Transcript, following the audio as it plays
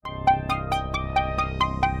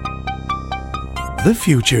The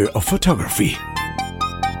future of photography.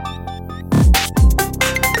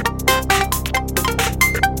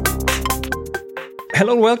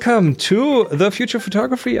 Hello and welcome to The Future of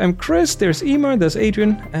Photography. I'm Chris, there's Emer, there's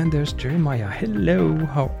Adrian, and there's Jeremiah. Hello,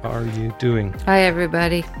 how are you doing? Hi,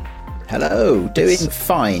 everybody. Hello, doing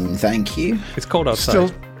fine, thank you. It's cold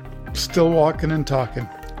outside. Still walking and talking.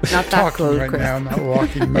 Not that Talking cold, right Chris. now, not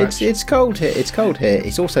walking much. It's cold here. It's cold here.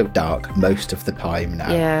 It's also dark most of the time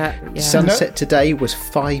now. Yeah. Sunset today was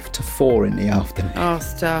 5 to 4 in the afternoon. Oh,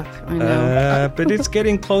 stop. I know. But it's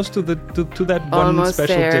getting close to the to that one Almost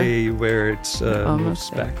special there. day where it's moves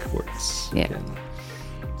Almost there. backwards Yeah. again.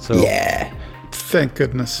 So, Yeah. Thank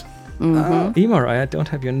goodness. Emer, I don't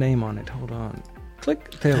have your name on it. Hold on. Click.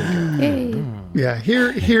 There we go. Hey. Yeah,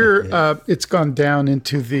 here it's gone down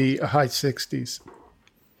into the high 60s.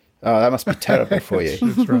 Oh, that must be terrible for you.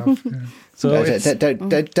 It's rough. Yeah. So it's,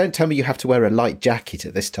 Don't tell me you have to wear a light jacket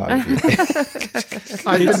at this time.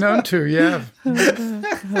 I've been known to, yeah.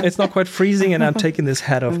 it's not quite freezing, and I'm taking this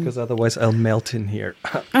hat off because otherwise I'll melt in here.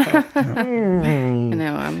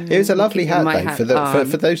 No, It was a lovely hat, my though.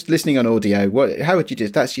 For those listening on audio, how would you do?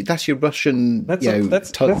 That's your Russian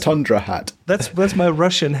That's tundra hat. That's my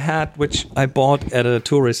Russian hat, which I bought at a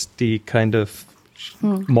touristy kind of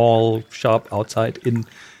mall shop outside in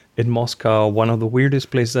Moscow, one of the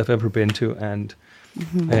weirdest places I've ever been to, and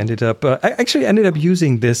I ended up ended up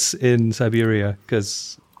using this in Siberia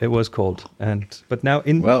because it was cold, but now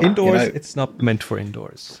indoors it's not meant for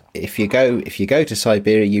indoors. If you go to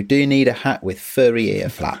Siberia, you do need a hat with furry ear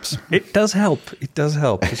flaps. It does help,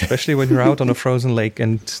 especially when you're out on a frozen lake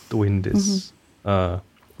and the wind is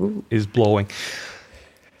blowing.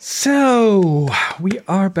 So we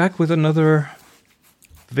are back with another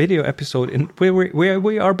video episode where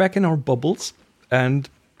we are back in our bubbles, and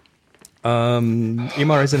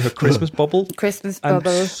Emer is in her Christmas bubble. Christmas I'm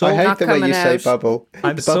bubble. so- I hate Not the way you coming say out. bubble.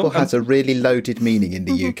 I'm The so- bubble has a really loaded meaning in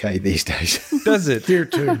the UK these days. Does it? Here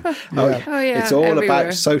too. Oh, Oh, yeah. It's all everywhere.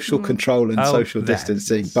 about social control and social that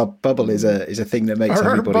distancing. Bubble is a thing that makes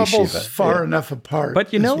Our everybody bubbles shiver. far Yeah. enough apart.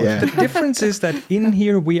 But you know, Yeah. the difference is that in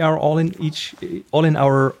here we are all in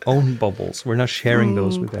our own bubbles. We're not sharing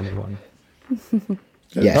those with anyone.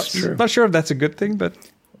 Yes. True. Not sure if that's a good thing, but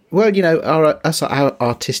Well, us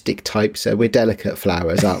artistic types, we're delicate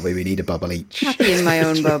flowers, aren't we? We need a bubble each. Happy in my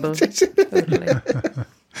own bubble. Totally.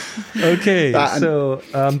 okay.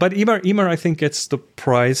 That- But Emer, I think gets the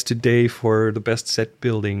prize today for the best set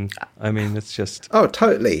building. I mean, it's just Oh,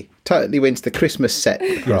 totally wins the Christmas set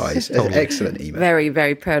prize. totally. Excellent, Ema. Very,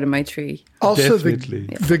 very proud of my tree. also, definitely.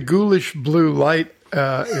 the ghoulish blue light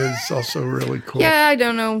is also really cool. Yeah, I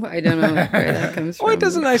don't know where that comes from. it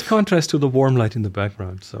does a nice contrast to the warm light in the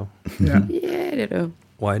background. So Yeah. Yeah, I don't know.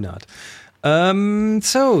 why not?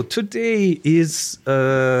 So today is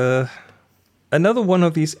another one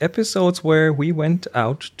of these episodes where we went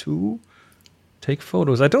out to take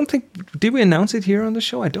photos. I don't think, did we announce it here on the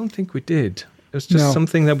show? I don't think we did. It was just No.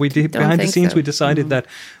 something that we did Don't behind the think scenes. so. We decided that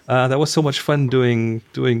that was so much fun doing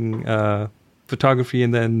photography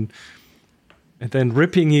and then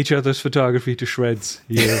ripping each other's photography to shreds.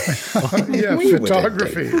 Yeah. Yeah, We would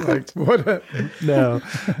photography. Like what a no.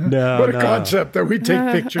 concept that we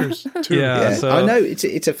take pictures too. Yeah. Yeah, so- I know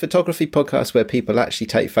it's a photography podcast where people actually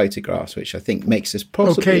take photographs, which I think makes us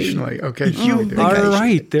possibly Occasionally we do. All Occasionally.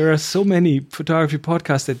 right. There are so many photography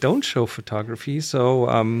podcasts that don't show photography. So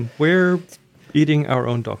we're eating our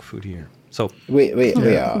own dog food here. So We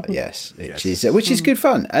are, yes, which is good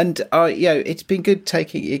fun, and it's been good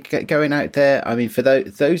going out there. I mean, for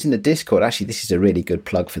those in the Discord, actually, this is a really good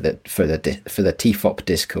plug for the TFOP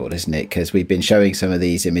Discord, isn't it? Because we've been showing some of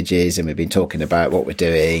these images, and we've been talking about what we're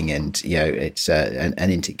doing, and it's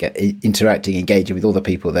interacting, engaging with all the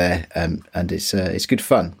people there, and it's good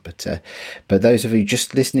fun. But those of you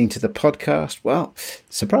just listening to the podcast, well,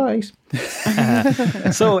 surprise.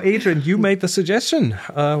 So, Adrian, you made the suggestion.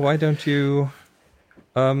 Why don't you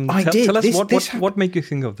tell us what made you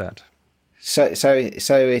think of that? So it's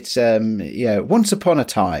once upon a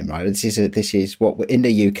time, right? This is what in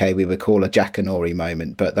the UK we would call a Jack and Ori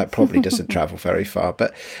moment, but that probably doesn't travel very far.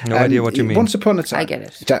 But No idea what you mean. Once upon a time, I get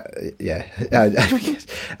it.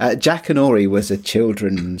 Jack and Ori was a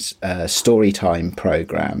children's story time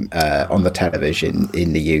program on the television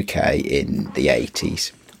in the UK in the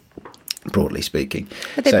 80s. Broadly speaking,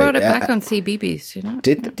 But they brought it back on CBeebies, you know.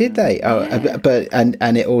 Did they? Oh, Yeah. but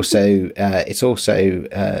it also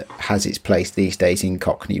has its place these days in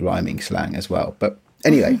Cockney rhyming slang as well. But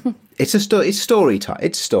Anyway, it's story time.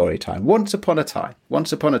 It's story time. Once upon a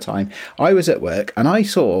time, I was at work and I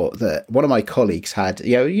saw that one of my colleagues had,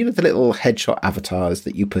 you know the little headshot avatars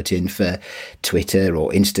that you put in for Twitter or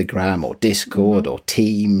Instagram or Discord or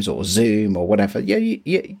Teams or Zoom or whatever.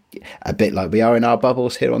 A bit like we are in our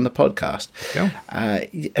bubbles here on the podcast. Yeah.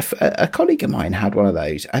 A colleague of mine had one of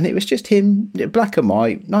those, and it was just him, black and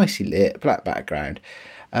white, nicely lit, black background.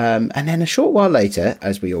 And then a short while later,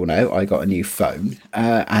 as we all know, I got a new phone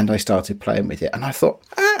and I started playing with it. And I thought,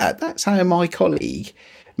 that's how my colleague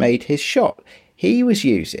made his shot. He was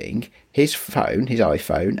using his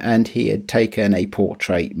iPhone, and he had taken a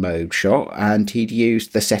portrait mode shot, and he'd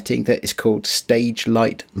used the setting that is called stage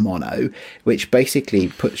light mono, which basically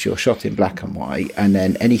puts your shot in black and white, and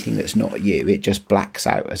then anything that's not you, it just blacks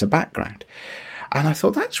out as a background. And I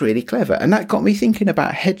thought, that's really clever. And that got me thinking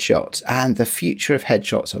about headshots and the future of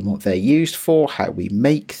headshots and what they're used for, how we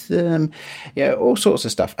make them, all sorts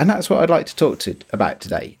of stuff. And that's what I'd like to talk about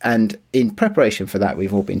today. And in preparation for that,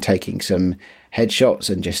 we've all been taking some headshots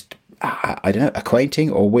and just, acquainting,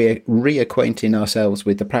 or we're reacquainting ourselves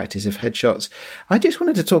with the practice of headshots. I just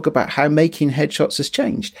wanted to talk about how making headshots has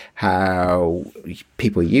changed, how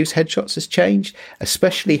people use headshots has changed,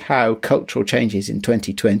 especially how cultural changes in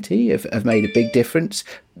 2020 have made a big difference,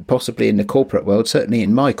 possibly in the corporate world, certainly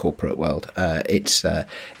in my corporate world. It's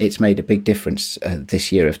made a big difference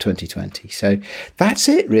this year of 2020. So that's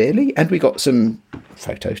it, really. And we got some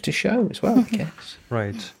photos to show as well, I guess.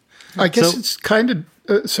 Right. I guess it's kind of...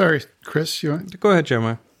 sorry, Chris, you want? Go ahead,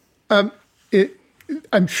 Jeremiah.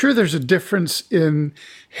 I'm sure there's a difference in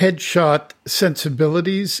headshot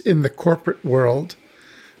sensibilities in the corporate world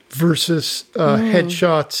versus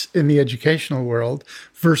headshots in the educational world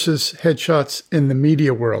versus headshots in the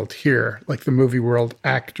media world here, like the movie world,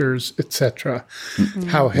 actors, etc.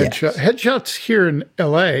 How headshots here in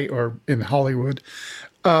LA or in Hollywood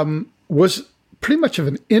was pretty much of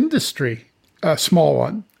an industry. A small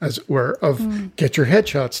one, as it were, of get your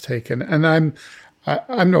headshots taken. And I'm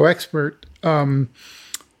no expert,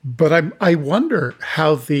 but I wonder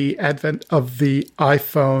how the advent of the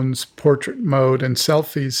iPhone's portrait mode and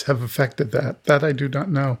selfies have affected that. That I do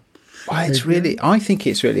not know. Well, I think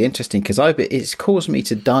it's really interesting because it's caused me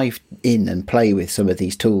to dive in and play with some of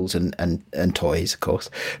these tools and toys, of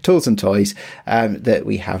course, that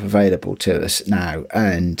we have available to us now.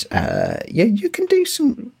 And you can do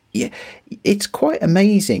some. Yeah, it's quite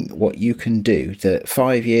amazing what you can do that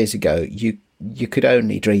 5 years ago you could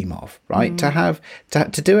only dream of, right?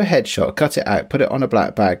 To do a headshot, cut it out, put it on a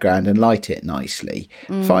black background and light it nicely.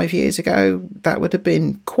 5 years ago, that would have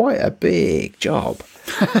been quite a big job.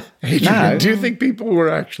 Adrian, do you think people were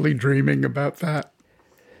actually dreaming about that?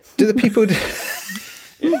 Do the people...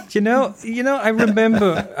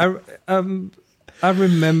 I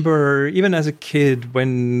remember even as a kid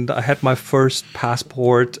when I had my first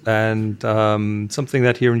passport and something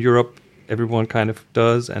that here in Europe everyone kind of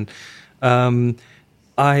does. And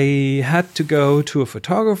I had to go to a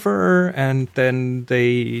photographer and then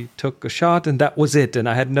they took a shot and that was it. And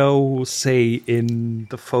I had no say in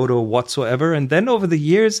the photo whatsoever. And then over the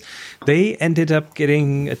years, they ended up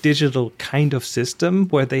getting a digital kind of system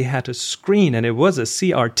where they had a screen and it was a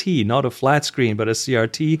CRT, not a flat screen, but a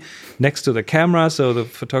CRT next to the camera. So the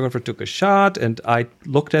photographer took a shot and I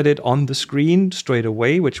looked at it on the screen straight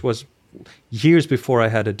away, which was years before I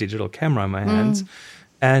had a digital camera in my hands.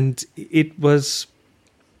 And it was...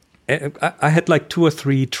 I had like 2 or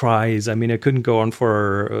 3 tries. I mean, I couldn't go on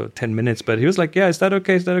for 10 minutes, but he was like, yeah, is that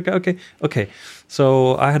okay? Is that okay? Okay.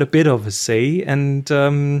 So I had a bit of a say. And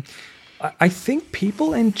I think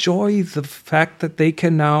people enjoy the fact that they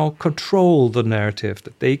can now control the narrative,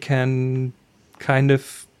 that they can kind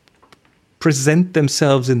of present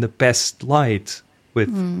themselves in the best light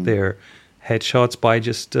with their headshots by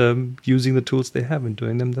just using the tools they have and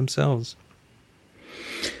doing them themselves.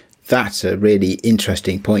 That's a really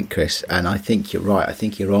interesting point, Chris, and I think you're right. I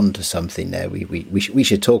think you're onto something there. We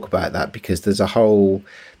should talk about that because there's a whole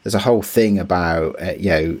thing about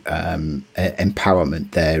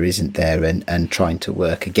empowerment there, isn't there, and trying to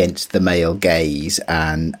work against the male gaze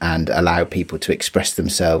and allow people to express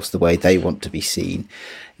themselves the way they want to be seen.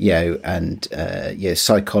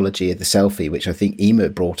 Psychology of the selfie, which I think Ema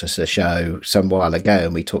brought us a show some while ago,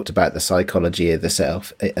 and we talked about the psychology of the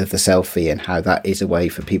selfie and how that is a way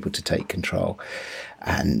for people to take control.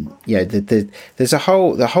 And there's a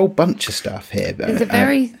whole bunch of stuff here. But, there's a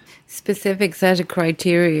very specific set of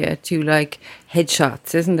criteria to like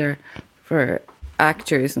headshots, isn't there, for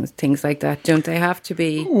actors and things like that? Don't they have to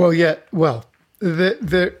be? Well, yeah. Well,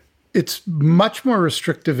 it's much more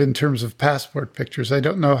restrictive in terms of passport pictures. I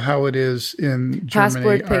don't know how it is in Germany,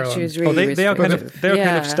 Passport pictures Ireland. really they are kind of restrictive.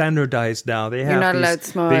 kind of standardized now. They have not these, allowed to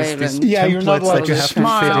smile these and- Yeah, you're not templates allowed that you to have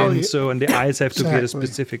smile. to fit in. So and the eyes have to be at a Exactly.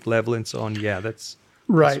 specific level and so on. Yeah, that's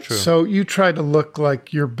Right. true. So you try to look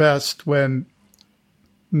like your best when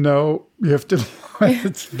no, you have to.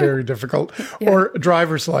 It's very difficult. Or a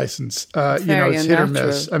driver's license. It's very hit or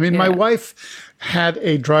miss. unnatural. I mean, my Yeah. wife had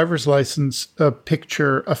a driver's license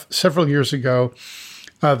picture several years ago.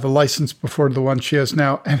 The license before the one she has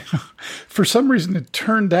now. And for some reason, it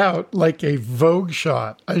turned out like a Vogue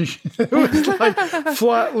shot. It was like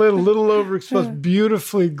flat, little overexposed,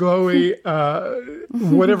 beautifully glowy,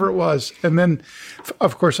 whatever it was. And then,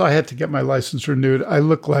 of course, I had to get my license renewed. I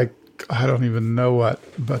look like, I don't even know what,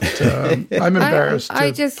 but I'm embarrassed I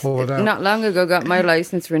to just pull it out. not long ago got my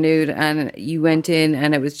license renewed, and you went in,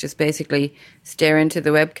 and it was just basically stare into the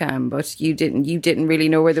webcam, but you didn't really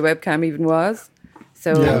know where the webcam even was.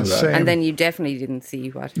 So Yeah, same. and then you definitely didn't see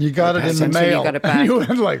what You got it in the Essentially, you mail. got it And back. you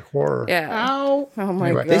went like horror. Yeah. Ow. Oh my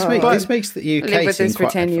Anyway. god! This makes the UK I lived with seem this for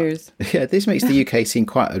quite 10 years. Yeah, this makes the UK seem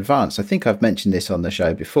quite advanced. I think I've mentioned this on the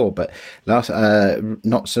show before, but not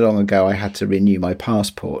so long ago, I had to renew my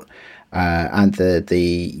passport. And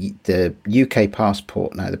the UK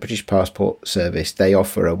passport, now the British Passport Service, they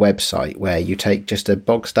offer a website where you take just a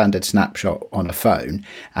bog standard snapshot on a phone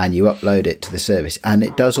and you upload it to the service, and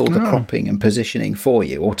it does all the cropping and positioning for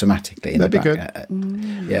you automatically. That'd be good.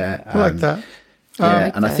 Yeah, I like that.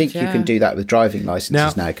 yeah, and I that, think you yeah. can do that with driving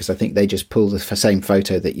licenses Now- now, because I think they just pull the same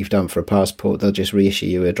photo that you've done for a passport. They'll just reissue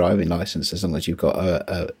you a driving license as long as you've got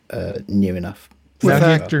a new enough. With Now,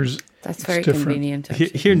 actors, That's it's very different. convenient. Here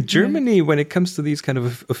actually. in Germany, when it comes to these kind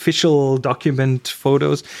of official document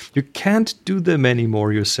photos, you can't do them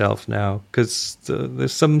anymore yourself now because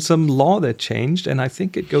there's some law that changed, and I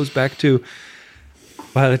think it goes back to,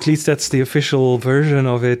 well, at least that's the official version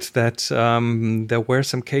of it. That there were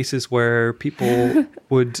some cases where people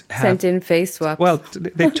would have Sent in face swaps. Well,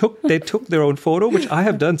 they took their own photo, which I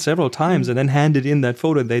have done several times, and then handed in that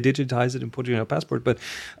photo. They digitized it and put it in a passport. But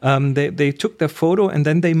they took their photo and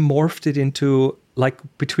then they morphed it into like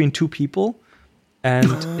between two people,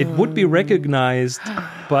 and it would be recognized,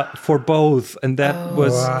 but for both, and that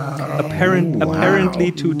was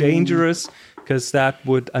apparently too dangerous. Because that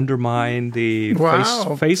would undermine the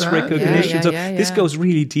Wow, face that- recognition. Yeah, so yeah, this yeah. goes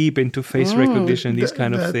really deep into face recognition, these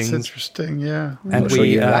kind of That's things. interesting, yeah. And Not sure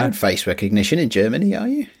you're allowed face recognition in Germany, are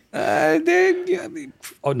you?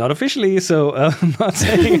 Not officially, so I'm not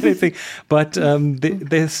saying anything. But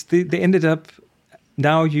they ended up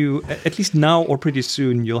now. You at least now or pretty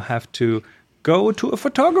soon you'll have to go to a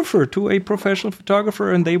photographer, to a professional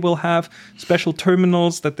photographer, and they will have special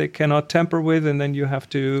terminals that they cannot tamper with, and then you have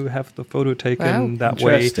to have the photo taken Wow. that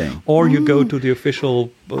way. Interesting. Or you go to the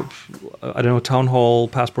official, I don't know, town hall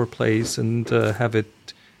passport place and have it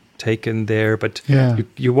taken there. But Yeah.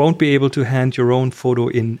 you won't be able to hand your own photo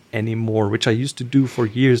in anymore, which I used to do for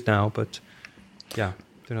years now. But yeah,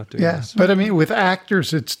 they're not doing Yeah, this. but I mean, with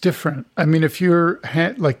actors, it's different. I mean, if you're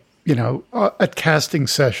at casting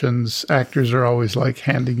sessions, actors are always like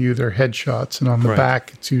handing you their headshots, and on the Right.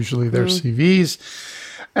 back, it's usually their CVs.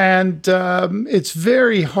 And it's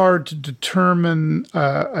very hard to determine,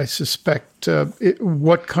 I suspect,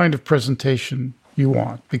 what kind of presentation you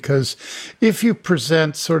want. Because if you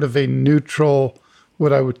present sort of a neutral,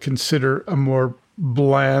 what I would consider a more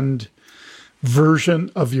bland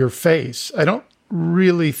version of your face, I don't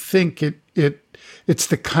really think it's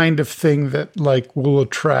the kind of thing that like will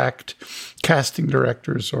attract casting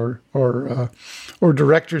directors or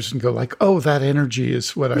directors and go like, oh, that energy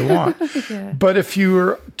is what I want. But if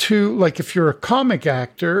you're if you're a comic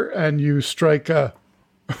actor and you strike a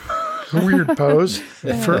weird pose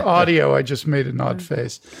for audio, I just made an odd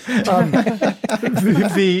face.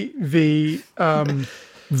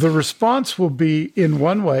 The response will be, in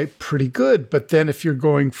one way, pretty good. But then if you're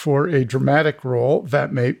going for a dramatic role,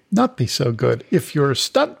 that may not be so good. If you're a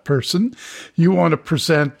stunt person, you want to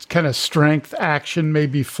present kind of strength, action,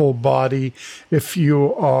 maybe full body. If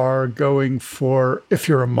you're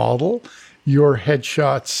a model, your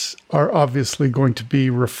headshots are obviously going to be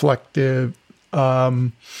reflective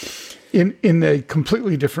in a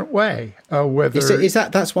completely different way.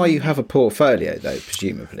 That's why you have a portfolio, though,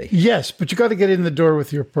 presumably. Yes, but you got to get in the door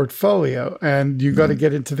with your portfolio, and you got to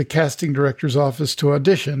get into the casting director's office to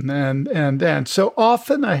audition, and so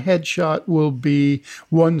often a headshot will be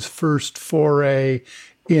one's first foray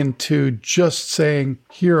into just saying,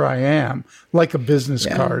 "Here I am," like a business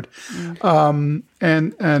card, and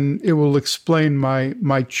it will explain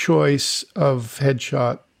my choice of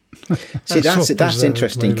headshot See, that's presented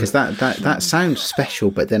interesting, because later. that sounds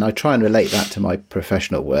special, but then I try and relate that to my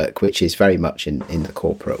professional work, which is very much in the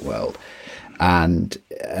corporate world. And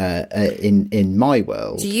in my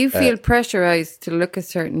world, Do you feel pressurized to look a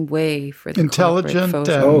certain way for the Intelligent corporate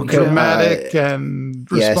photo? and dramatic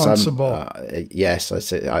and responsible. Yes,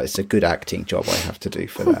 it's a good acting job I have to do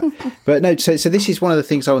for that. But no, so this is one of the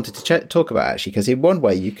things I wanted to talk about, actually, because in one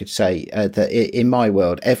way you could say that in my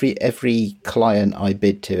world, every client I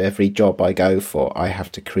bid to, every job I go for, I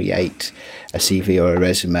have to create a CV or a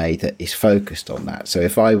resume that is focused on that. So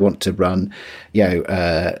if I want to run,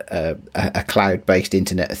 a cloud-based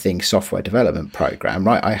Internet of Things software development program,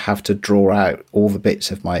 right, I have to draw out all the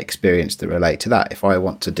bits of my experience that relate to that. If I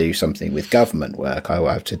want to do something with government work, I will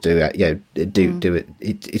have to do it. Do it.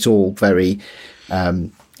 It's all very.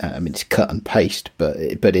 It's cut and paste, but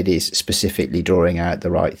it is specifically drawing out the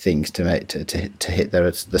right things to hit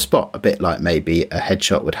the spot. A bit like maybe a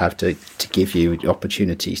headshot would have to give you the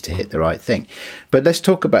opportunities to hit the right thing. But let's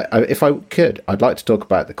talk about, if I could, I'd like to talk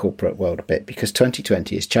about the corporate world a bit, because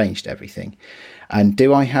 2020 has changed everything. And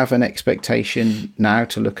do I have an expectation now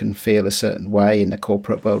to look and feel a certain way in the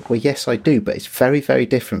corporate world? Well, yes, I do, but it's very, very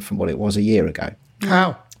different from what it was a year ago.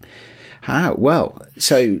 How? Well,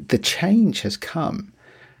 so the change has come.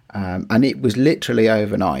 And it was literally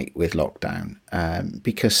overnight with lockdown,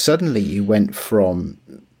 because suddenly you went from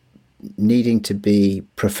needing to be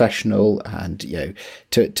professional and,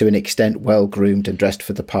 to an extent well-groomed and dressed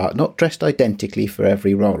for the part, not dressed identically for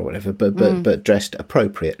every role or whatever, but dressed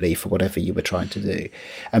appropriately for whatever you were trying to do,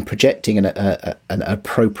 and projecting an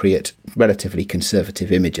appropriate, relatively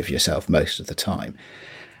conservative image of yourself most of the time.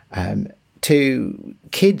 To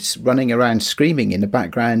kids running around screaming in the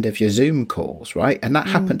background of your Zoom calls, right? And that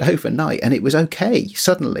happened overnight, and it was okay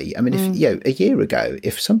suddenly. I mean, if a year ago,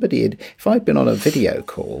 if I'd been on a video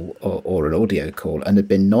call or an audio call and there'd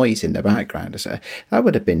been noise in the background, that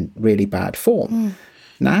would have been really bad form.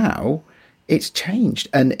 Now it's changed,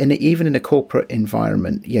 and even in a corporate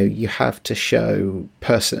environment, you have to show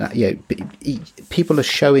people are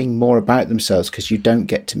showing more about themselves, because you don't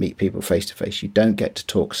get to meet people face to face, you don't get to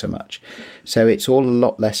talk so much, so it's all a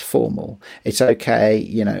lot less formal. It's okay,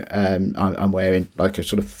 I'm wearing like a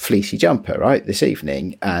sort of fleecy jumper right this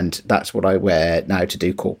evening, and that's what I wear now to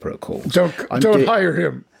do corporate calls. Don't hire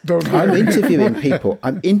him. I'm interviewing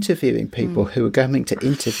people. Who are going to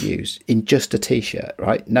interviews in just a t-shirt,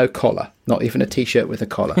 right? No collar, not even a t-shirt with a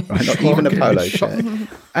collar, right? Not even a polo shirt,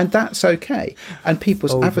 and that's okay. And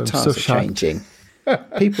people's avatars are changing.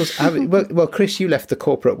 Well, Chris, you left the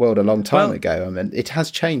corporate world a long time ago. I mean, it has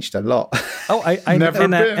changed a lot. I Never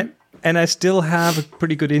been. And I still have a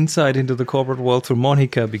pretty good insight into the corporate world through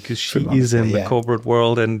Monica, because she is in the corporate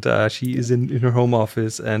world, and she is in her home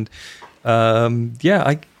office, and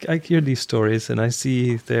I hear these stories, and I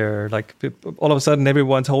see they're like, all of a sudden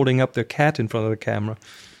everyone's holding up their cat in front of the camera.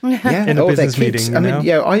 In a business meeting.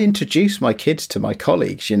 I introduce my kids to my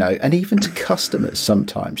colleagues, and even to customers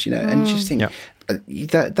sometimes, and just think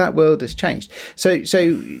that world has changed. So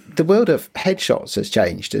the world of headshots has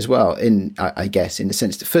changed as well, I guess, in the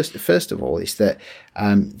sense that first of all is that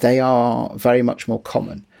they are very much more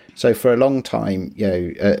common. So for a long time,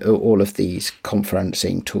 all of these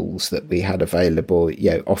conferencing tools that we had available,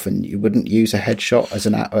 often you wouldn't use a headshot as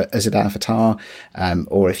an avatar,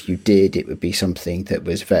 or if you did, it would be something that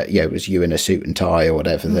was was you in a suit and tie or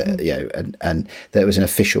whatever, and there was an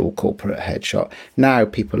official corporate headshot. Now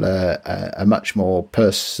people are much more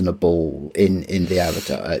personable in the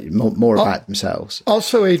avatar, more about themselves.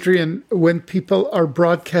 Also, Adrian, when people are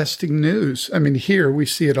broadcasting news, I mean, here we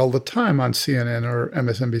see it all the time on CNN or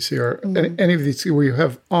MSNBC or any of these, where you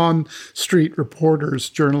have on-street reporters,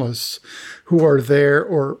 journalists who are there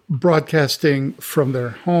or broadcasting from their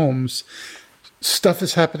homes. Stuff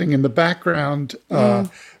is happening in the background.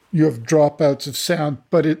 You have dropouts of sound,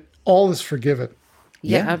 but it all is forgiven.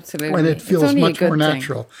 Yeah, absolutely. And it feels much more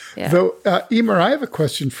natural. Yeah. Though, Emer, I have a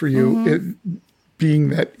question for you. Being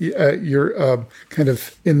that you're kind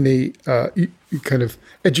of in the kind of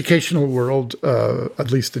educational world,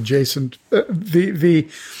 at least adjacent,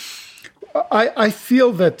 I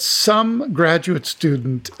feel that some graduate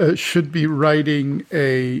student should be writing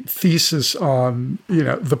a thesis on,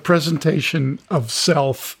 the presentation of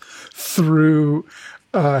self through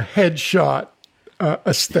headshot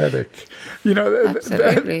aesthetic,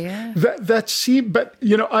 absolutely, but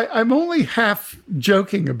I'm only half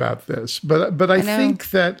joking about this, but I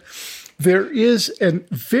think that there is a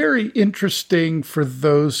very interesting, for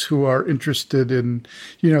those who are interested in,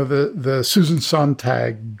 the Susan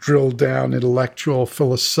Sontag drilled down intellectual,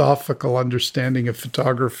 philosophical understanding of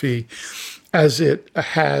photography, as it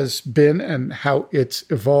has been and how it's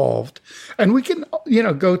evolved. And we can,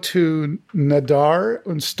 go to Nadar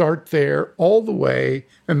and start there all the way.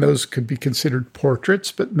 And those could be considered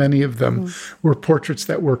portraits, but many of them were portraits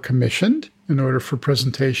that were commissioned in order for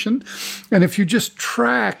presentation. And if you just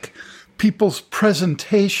track people's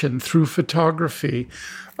presentation through photography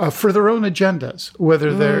for their own agendas,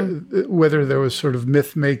 whether there was sort of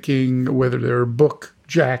myth making, whether there were book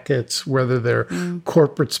jackets, whether they're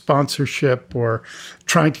corporate sponsorship or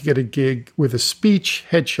trying to get a gig with a speech,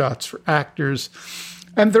 headshots for actors.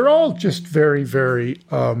 And they're all just very, very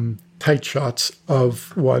tight shots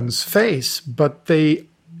of one's face, but they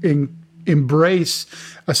embrace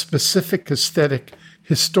a specific aesthetic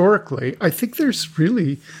historically. I think there's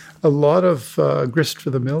really a lot of grist for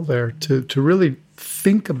the mill there to really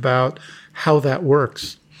think about how that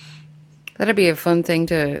works. That'd be a fun thing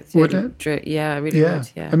to wouldn't it? Yeah, really would.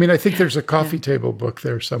 Yeah. I mean, I think there's a coffee table book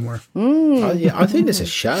there somewhere. I think there's a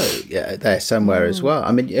show there somewhere as well.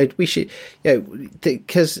 I mean, we should,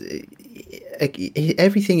 because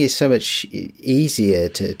everything is so much easier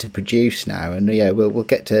to produce now, and we'll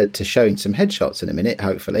get to showing some headshots in a minute,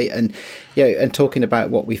 hopefully, and and talking about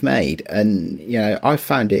what we've made, and I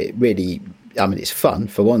found it really. I mean, it's fun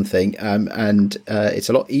for one thing, and it's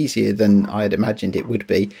a lot easier than I had imagined it would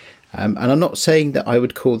be. And I'm not saying that I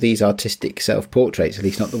would call these artistic self-portraits, at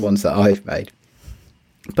least not the ones that I've made.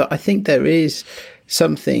 But I think there is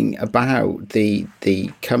something about the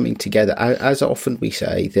coming together, as often we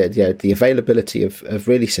say, the availability of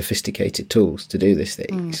really sophisticated tools to do these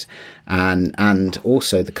things, and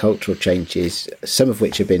also the cultural changes, some of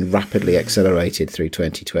which have been rapidly accelerated through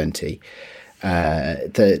 2020.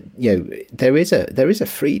 That there is a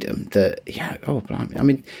freedom that I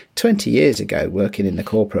mean 20 years ago, working in the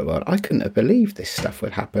corporate world, I couldn't have believed this stuff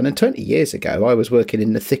would happen. And 20 years ago, I was working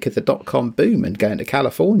in the thick of the .com boom and going to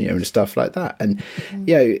California and stuff like that. And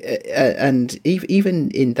and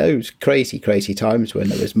even in those crazy times when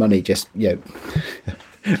there was money just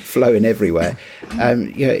flowing everywhere,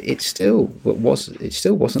 it still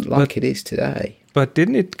wasn't like it is today. But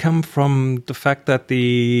didn't it come from the fact that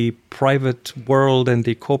the private world and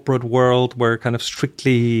the corporate world were kind of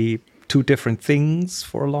strictly two different things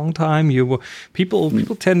for a long time? People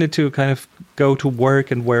tended to kind of go to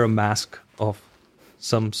work and wear a mask of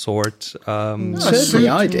some sort. Certainly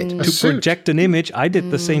I did. To project an image. I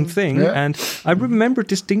did the same thing. Yeah. And I remember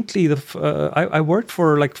distinctly, I worked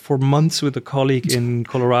for months with a colleague in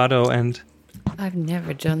Colorado, and I've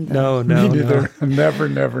never done that. No. Me neither.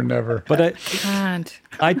 Never. But I can't.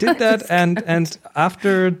 I did that, and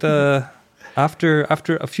after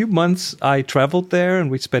a few months, I traveled there,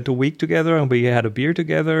 and we spent a week together, and we had a beer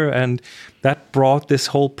together, and that brought this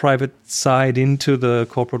whole private side into the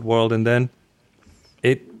corporate world, and then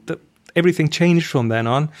everything changed from then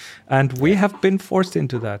on, and we have been forced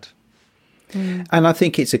into that. And I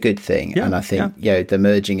think it's a good thing. And I think, the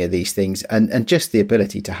merging of these things and just the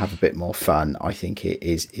ability to have a bit more fun, I think it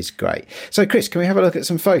is great. So, Chris, can we have a look at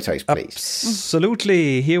some photos, please?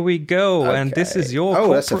 Absolutely. Here we go. Okay. And this is your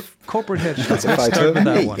corporate headshot. That's a photo of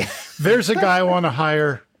me. There's a guy I want to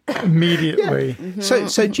hire immediately.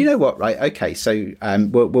 So do you know what, right? Okay, so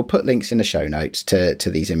we'll put links in the show notes to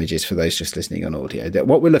these images for those just listening on audio.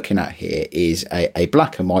 What we're looking at here is a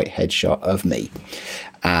black and white headshot of me.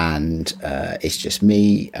 And it's just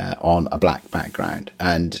me on a black background.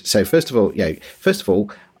 And so first of all,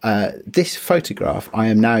 this photograph I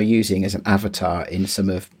am now using as an avatar in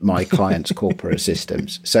some of my clients' corporate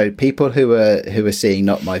systems. So people who are seeing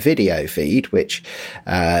not my video feed, which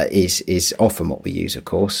is often what we use, of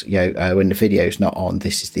course. When the video is not on,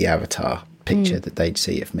 this is the avatar picture that they'd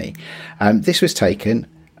see of me. This was taken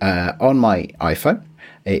on my iPhone.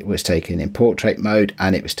 It was taken in portrait mode,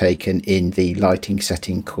 and it was taken in the lighting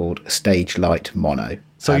setting called Stage Light Mono.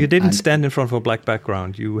 So you didn't stand in front of a black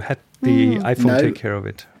background. You had the iPhone take care of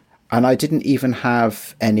it. And I didn't even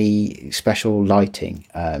have any special lighting.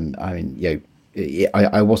 I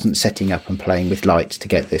wasn't setting up and playing with lights to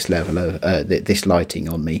get this level of this lighting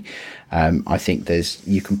on me. I think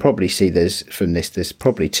you can probably see there's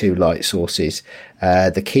probably two light sources.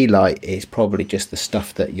 The key light is probably just the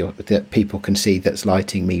stuff that people can see that's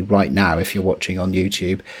lighting me right now. If you're watching on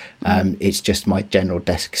YouTube, it's just my general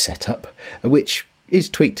desk setup, which is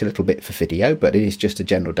tweaked a little bit for video, but it is just a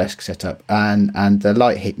general desk setup. And the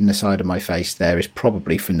light hitting the side of my face there is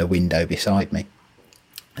probably from the window beside me.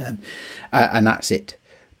 And that's it.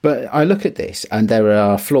 But I look at this, and there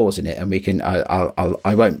are flaws in it, and we can.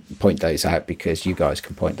 I won't point those out because you guys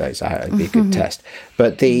can point those out. It'd be a good test.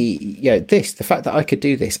 But the fact that I could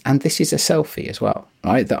do this, and this is a selfie as well,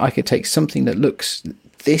 right? That I could take something that looks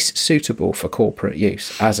this suitable for corporate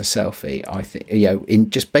use as a selfie, I think, in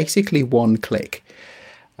just basically one click,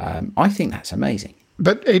 I think that's amazing.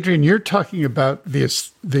 But Adrian, you're talking about the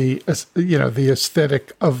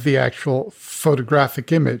aesthetic of the actual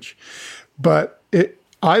photographic image, but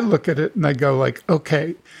I look at it and I go like,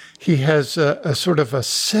 okay, he has a sort of a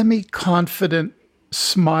semi-confident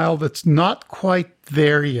smile that's not quite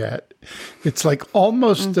there yet. It's like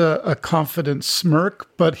almost a confident smirk,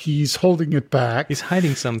 but he's holding it back. He's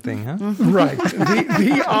hiding something, huh? Right.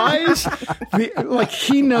 The eyes, like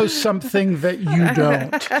he knows something that you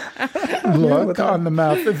don't. Look on the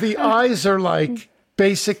mouth. The eyes are like,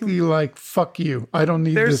 basically like, fuck you. I don't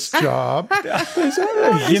need this job.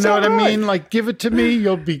 You know what I mean? Like, give it to me.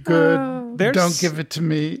 You'll be good. Don't give it to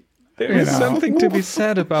me. There's something to be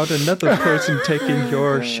said about another person taking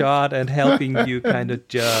your shot and helping you kind of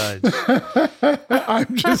judge.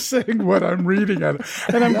 I'm just saying what I'm reading at it.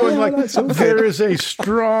 And I'm going like, there is a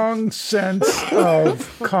strong sense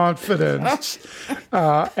of confidence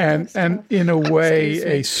and in a way,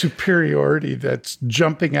 a superiority that's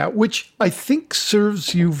jumping out, which I think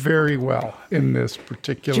serves you very well in this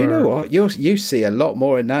particular... Do you know what? You see a lot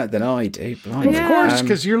more in that than I do. Blimey. Of course,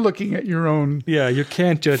 because you're looking at your own... Yeah, you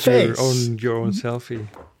can't judge your own selfie.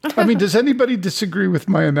 I mean, does anybody disagree with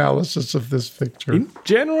my analysis of this picture? In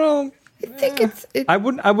general, I think I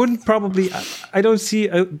wouldn't probably. I don't see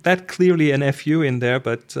that clearly an FU in there,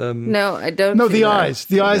 but no, I don't. No, see the that. eyes.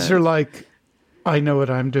 The eyes are like, I know what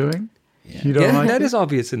I'm doing. Yeah. You don't like that it? is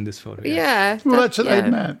obvious in this photo. Yeah. Well, that's what I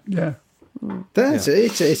meant. Yeah.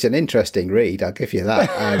 It's an interesting read. I'll give you that.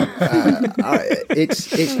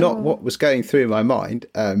 It's not what was going through my mind,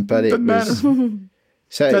 but it was.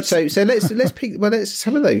 So let's pick. Well,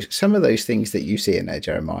 some of those things that you see in there,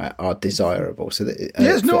 Jeremiah, are desirable. So that,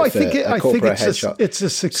 I think it's a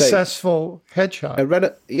successful headshot.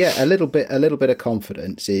 A little bit of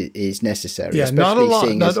confidence is necessary. Yeah, not a lot,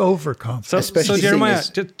 not overconfident. So Jeremiah,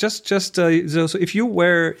 so if you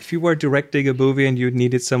were directing a movie and you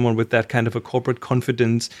needed someone with that kind of a corporate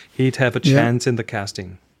confidence, he'd have a chance in the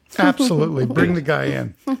casting. Absolutely, bring the guy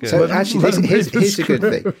in. So actually, here's a good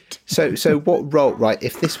thing. So what role? Right,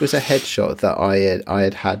 if this was a headshot that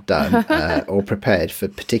I had done or prepared for,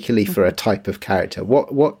 particularly for a type of character,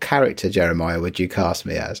 what character, Jeremiah, would you cast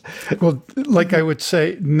me as? Well, like I would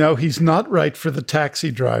say, no, he's not right for the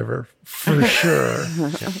taxi driver. For sure.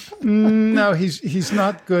 No, he's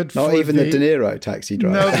not good not for even the De Niro taxi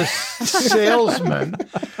driver. No, the salesman.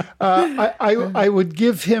 I would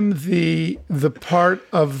give him the part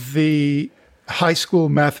of the high school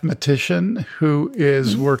mathematician who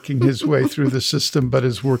is working his way through the system, but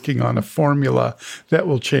is working on a formula that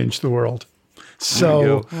will change the world.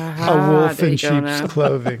 So a wolf in sheep's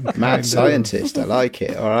clothing. Mad scientist, I like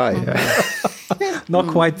it. All right. Yeah. Not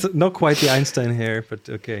quite the Einstein here, but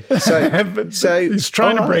okay. So he's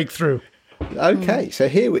trying to break through. Okay, so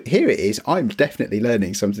here it is. I'm definitely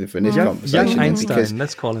learning something from this conversation. Young Einstein,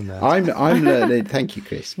 let's call him that. I'm learning. Thank you,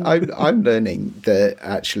 Chris. I'm learning that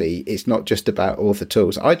actually it's not just about all the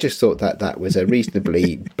tools. I just thought that was a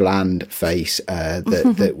reasonably bland face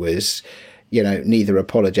that was, neither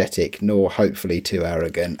apologetic nor hopefully too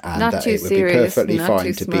arrogant, and not that too it would serious, be perfectly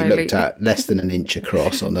fine to smiley. be looked at less than an inch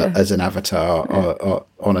across as an avatar or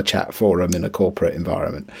on a chat forum in a corporate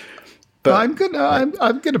environment. But I'm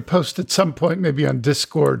gonna post at some point, maybe on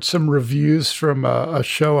Discord, some reviews from a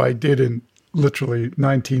show I did in literally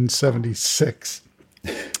 1976,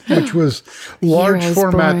 which was large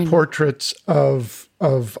format portraits of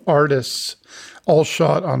artists, all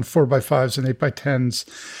shot on 4x5s and 8x10s,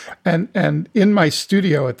 and in my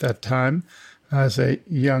studio at that time, as a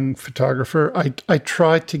young photographer, I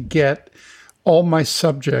tried to get all my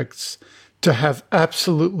subjects to have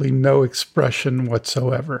absolutely no expression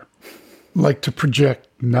whatsoever. Like to project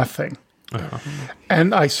nothing.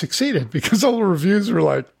 And I succeeded because all the reviews were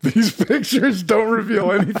like, these pictures don't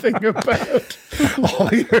reveal anything about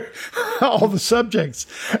all the subjects.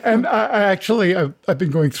 And I've been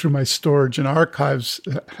going through my storage and archives,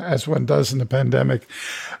 as one does in the pandemic,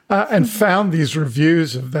 and found these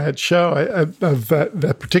reviews of that show, of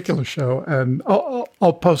that particular show. And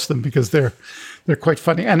I'll post them because they're quite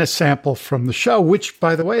funny, and a sample from the show, which,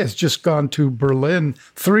 by the way, has just gone to Berlin.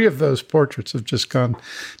 3 of those portraits have just gone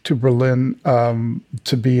to Berlin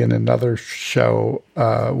to be in another show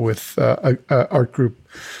with an art group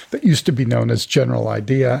that used to be known as General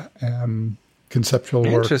Idea, conceptual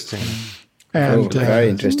work. Interesting. And very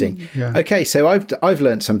interesting. yeah. Okay, so I've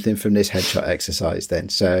learned something from this headshot exercise then.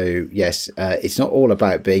 So yes, it's not all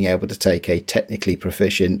about being able to take a technically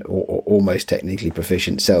proficient or almost technically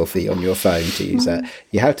proficient selfie on your phone to use that.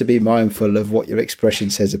 You have to be mindful of what your expression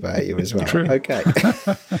says about you as well. True. Okay.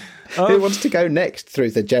 Who wants to go next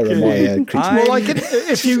through the Jeremiah critique? Well,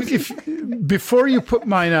 if before you put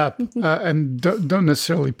mine up, and don't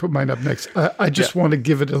necessarily put mine up next, I just want to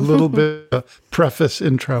give it a little bit of preface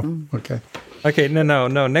intro. Okay. Okay, no.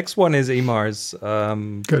 Next one is Imar's.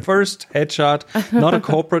 Good. First headshot, not a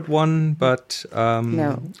corporate one, but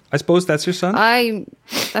No. I suppose that's your son?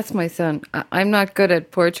 That's my son. I'm not good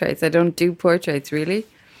at portraits. I don't do portraits really.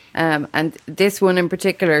 And this one in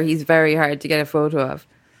particular, he's very hard to get a photo of.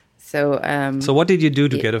 So what did you do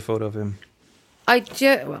to get a photo of him? I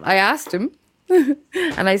asked him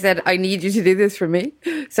and I said, I need you to do this for me.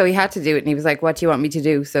 So he had to do it. And he was like, what do you want me to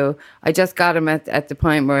do? So I just got him at the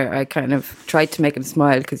point where I kind of tried to make him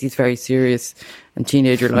smile because he's very serious and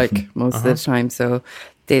teenager-like most of the time. So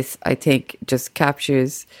this, I think, just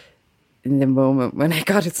captures in the moment when I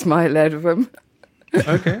got a smile out of him.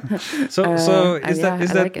 Okay. So is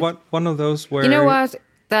that like one of those where... You know what?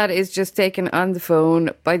 That is just taken on the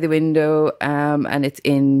phone by the window, and it's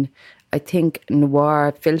in, I think,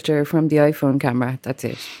 noir filter from the iPhone camera. That's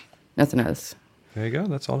it. Nothing else. There you go.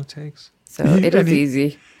 That's all it takes. So it is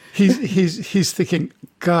easy. He's thinking,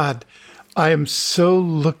 God, I am so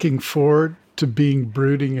looking forward to being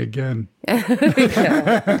brooding again.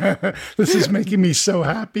 This is making me so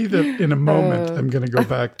happy that in a moment I'm going to go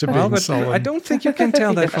back to being sullen. I don't think you can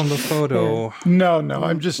tell that from the photo. No,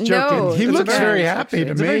 I'm just joking. No, he it's looks very happy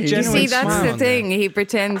to It's a very me. genuine See, that's smile the on thing. He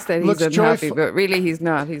pretends that Looks he's unhappy, joyful. but really he's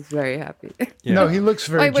not. He's very happy. Yeah. No, he looks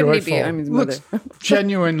very Why wouldn't he joyful. be? I'm his Looks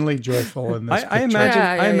genuinely joyful in this I picture.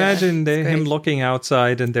 imagine It's him great. looking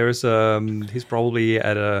outside, and there's he's probably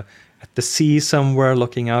at the sea somewhere,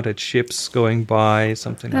 looking out at ships going by,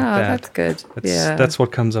 something like that. That's good. That's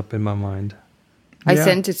what comes up in my mind. I Yeah.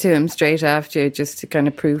 sent it to him straight after just to kind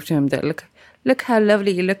of prove to him that look how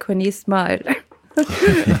lovely you look when you smile.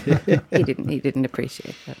 He didn't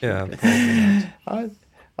appreciate that. Yeah, probably not.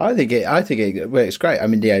 I think it works great. I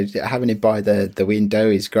mean, having it by the window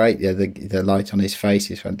is great. Yeah, the light on his face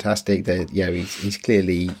is fantastic. He's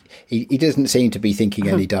clearly he doesn't seem to be thinking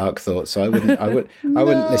any dark thoughts. So I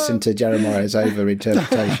wouldn't listen to Jeremiah's over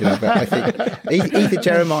interpretation of it. I think either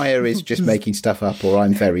Jeremiah is just making stuff up, or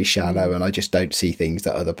I'm very shallow and I just don't see things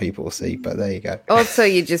that other people see. But there you go. Also,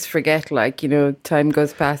 you just forget, time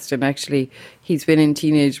goes past, and actually, he's been in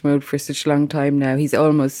teenage mode for such a long time now. He's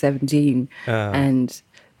almost 17, and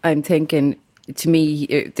I'm thinking, to me,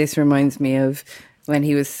 this reminds me of when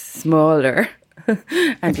he was smaller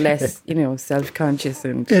and less, self-conscious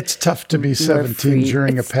and It's tough to be more 17 free.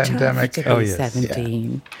 during It's a pandemic. Tough to be Oh, yes.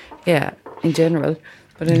 17. Yeah, in general.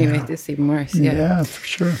 But anyway, this is even worse. Yeah. For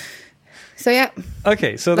sure. So yeah,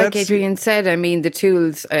 Okay, so like that's Adrian said, I mean, the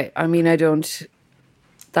tools, I don't,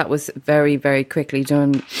 that was very, very quickly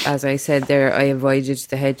done. As I said there, I avoided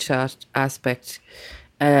the headshot aspect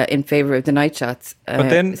in favor of the night shots. But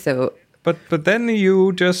then- so but then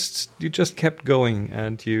you just kept going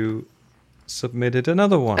and you submitted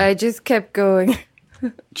another one. I just kept going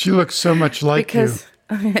She looks so much like because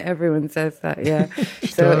everyone says that. Yeah.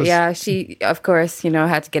 So does. yeah, she of course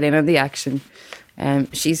had to get in on the action.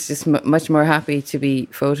 She's just much more happy to be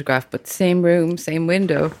photographed, but same room, same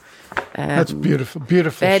window. That's beautiful.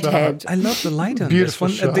 Beautiful Bed shot. head. I love the light on Beautiful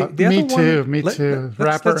this one. shot. The Me other too, one, me too. Let's have a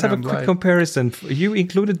Wraparound quick light. comparison. You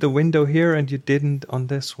included the window here, and you didn't on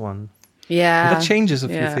this one. Yeah. That changes a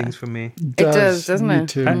few yeah. things for me. It does, doesn't me it?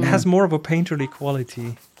 Too. It has more of a painterly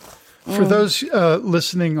quality. For those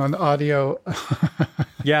listening on audio,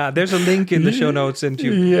 Yeah, there's a link in the show notes, and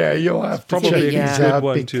you you'll have to Probably check a these good out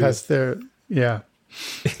one, too. because they're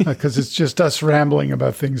because it's just us rambling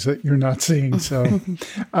about things that you're not seeing. So,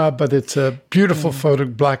 but it's a beautiful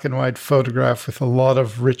black and white photograph with a lot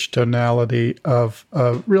of rich tonality of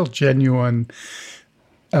a real genuine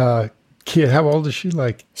kid. How old is she?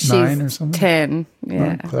 Like She's 9 or something? 10.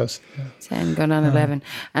 Yeah. Oh, close. Yeah. 10 going on 11.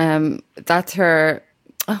 That's her.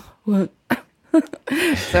 Oh, well.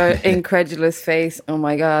 Her incredulous face. Oh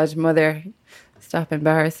my God, mother, stop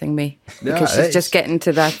embarrassing me. Because she's just getting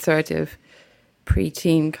to that sort of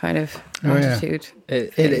preteen kind of attitude.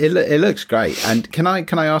 It looks great. And can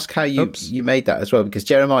I ask how you made that as well? Because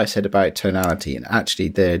Jeremiah said about tonality, and actually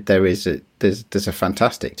there's a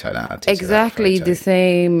fantastic tonality. Exactly to the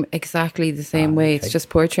that same way. okay. It's just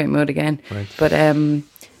portrait mode again. Right. But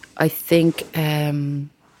I think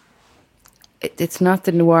it's not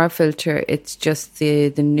the noir filter. It's just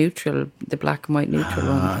the neutral, the black and white neutral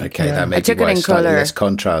one. Okay, that I makes took it it in slightly colour. less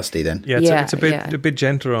contrasty then. Yeah, it's a bit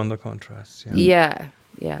gentler on the contrast. Yeah.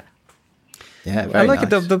 Yeah, I very like nice. it.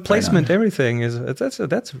 The Very placement, nice. everything is that's a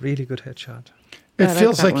really good headshot. It I like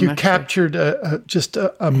feels that like one, you actually. captured just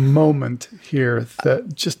a moment here,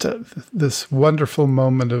 that just this wonderful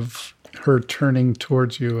moment of her turning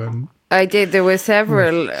towards you, and I did. There were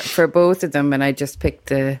several for both of them, and I just picked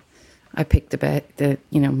the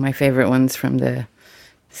my favorite ones from the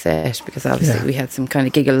set, because obviously we had some kind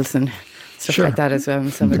of giggles and stuff Sure. like that as well.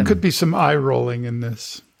 And some of there them, could be some eye rolling in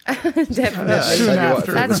this. definitely. Soon tell you what,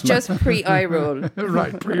 after. That's just pre-eye roll.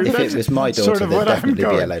 Right. If it was my daughter, sort of there'd what I'm definitely be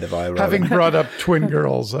a going. load of eye rolling. Having brought up twin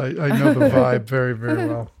girls, I know the vibe very, very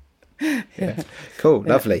well. Cool,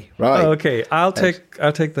 lovely. Right. Okay, I'll take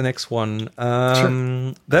the next one.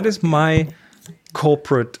 That is my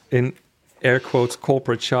corporate, in air quotes,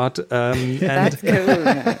 corporate shot. And That's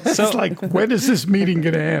cool. so It's like, when is this meeting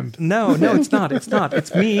going to end? no, it's not.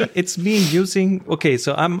 It's me using. Okay,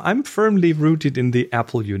 so I'm firmly rooted in the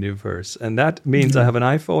Apple universe, and that means I have an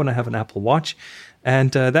iPhone, I have an Apple Watch,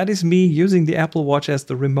 and that is me using the Apple Watch as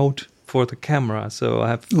the remote for the camera. So I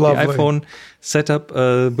have Lovely. the iPhone set up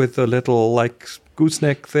with a little like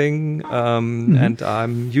gooseneck thing, and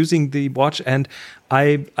I'm using the watch, and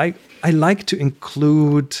I like to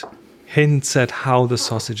include hints at how the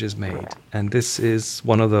sausage is made, and this is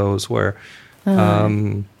one of those where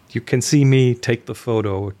you can see me take the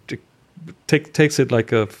photo. Takes it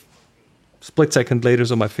like a split second later,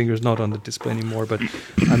 so my finger's not on the display anymore, but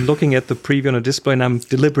I'm looking at the preview on a display, and I'm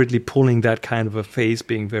deliberately pulling that kind of a face,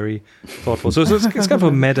 being very thoughtful. So it's kind of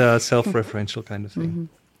a meta, self-referential kind of thing.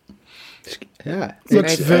 Yeah.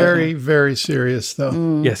 Looks very, very serious,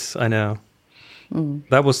 though. Yes, I know.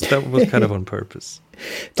 That was kind of on purpose.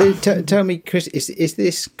 Tell me, Chris, is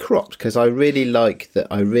this cropped? Because I really like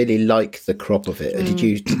the crop of it.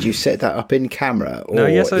 Did you set that up in camera, or No,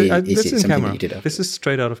 yes, is this it is in something camera. that you did? This is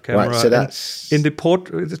straight out of camera. Right, so And that's in the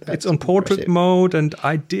it's on portrait impressive. mode, and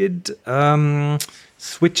I did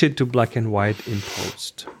switch it to black and white in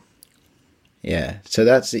post. Yeah, so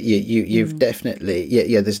that's you've definitely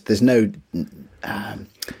There's no.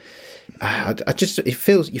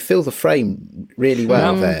 You feel the frame really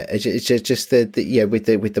well there. It's just the with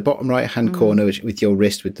the bottom right hand corner with your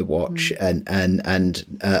wrist with the watch, and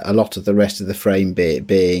a lot of the rest of the frame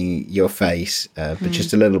being your face, but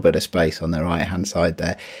just a little bit of space on the right hand side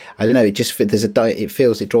there. I don't know. It just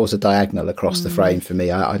it draws a diagonal across the frame for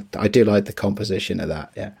me. I do like the composition of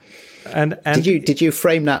that. Yeah. And Did you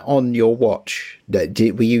frame that on your watch? Were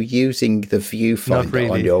you using the viewfinder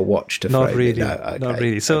on your watch to frame it? No, okay, Not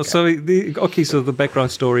really. So the background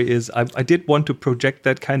story is I did want to project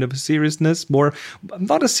that kind of seriousness, more of a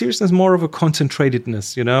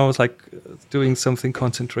concentratedness. You know, it's like doing something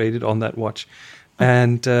concentrated on that watch,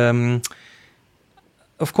 and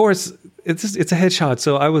of course it's a headshot.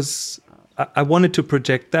 So I wanted to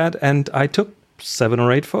project that, and I took 7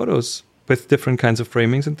 or 8 photos with different kinds of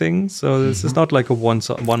framings and things. So this is not like a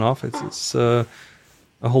one-off. It's a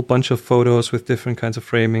whole bunch of photos with different kinds of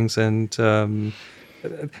framings, and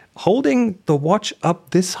holding the watch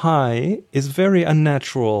up this high is very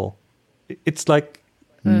unnatural. It's like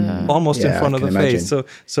almost in front of the face.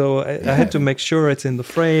 So I had to make sure it's in the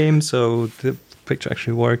frame so the picture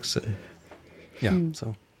actually works. And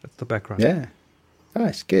so that's the background. Yeah, oh,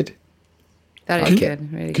 it's good. That is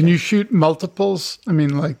good. Really Can good. you shoot multiples? I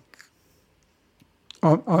mean, like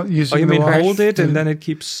using You the mean watch hold it to- and then it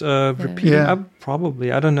keeps repeating? Yeah.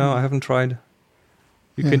 Probably. I don't know. I haven't tried.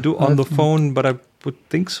 You can do on the phone, but I would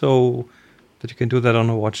think so that you can do that on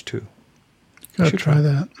a watch too. Gotta try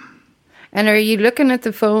that. And are you looking at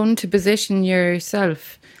the phone to position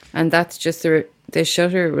yourself, and that's just the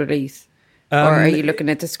shutter release? Or are you looking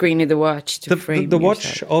at the screen of the watch to frame the watch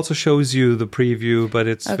yourself? also shows you the preview, but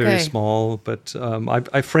it's very Okay. small. But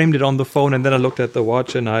I framed it on the phone, and then I looked at the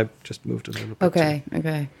watch, and I just moved a little bit. Okay.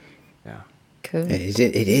 Yeah. Cool. It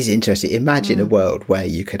is interesting. Imagine a world where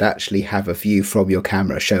you could actually have a view from your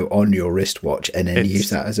camera show on your wristwatch and then use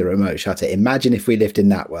that as a remote shutter. Imagine if we lived in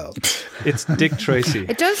that world. It's Dick Tracy.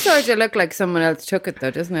 It does sort of look like someone else took it,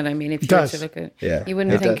 though, doesn't it? I mean, if you were does. to look at it, Yeah, you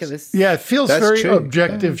wouldn't it think does. it was. Yeah, it feels That's very true.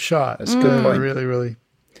 objective shot. That's a good point. Really, really.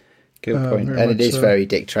 Good point. very And it much is so. very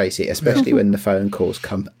Dick Tracy, especially when the phone calls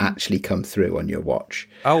come through on your watch.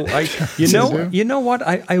 Oh, you know what?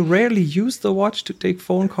 I rarely use the watch to take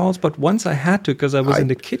phone calls, but once I had to because I was in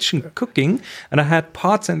the kitchen cooking and I had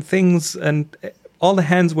pots and things and all the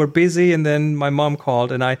hands were busy, and then my mom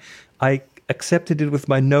called and I accepted it with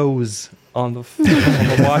my nose on the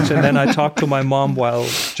watch, and then I talked to my mom while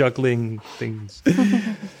juggling things.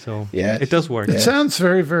 So it does work. It sounds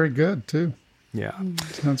very, very good too. Yeah,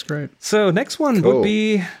 sounds great. So next one would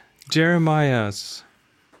be Jeremiah's.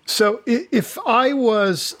 So if I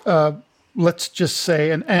was, let's just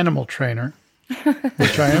say, an animal trainer,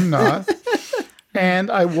 which I am not,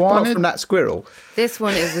 and I wanted... Apart from that squirrel. This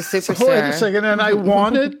one is a superstar. Wait a second. And I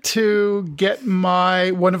wanted to get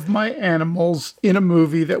one of my animals in a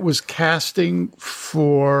movie that was casting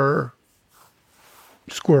for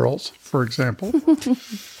squirrels, for example.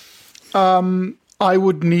 I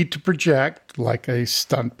would need to project, like a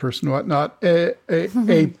stunt person, whatnot, a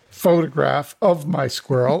photograph of my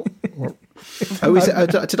squirrel.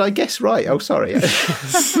 Did I guess right? Oh, sorry.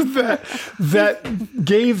 that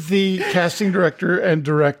gave the casting director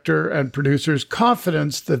and producers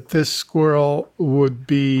confidence that this squirrel would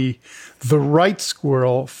be the right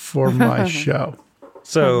squirrel for my show.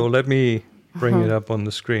 So let me bring it up on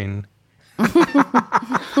the screen.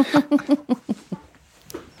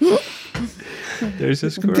 There's a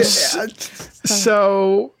squirrel.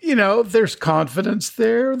 So, there's confidence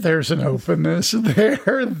there. There's an openness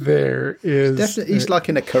there. There is... Definitely, he's like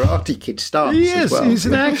in a Karate Kid stance. He is. As well. He's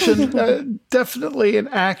an action, definitely an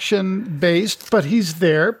action-based, but he's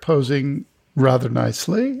there posing rather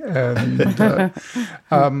nicely. And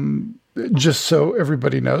just so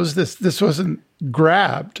everybody knows, this wasn't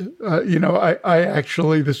grabbed. I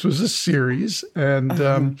actually, this was a series.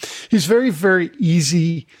 And he's very, very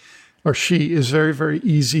easy... or she is very, very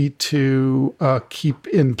easy to keep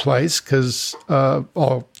in place because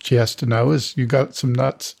all she has to know is you got some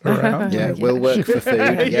nuts around. Yeah, we'll work for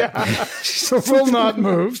food. Yeah. So will not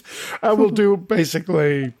move. I will do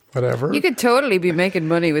basically whatever. You could totally be making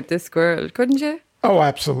money with this squirrel, couldn't you? Oh,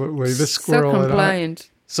 absolutely. This squirrel. So compliant.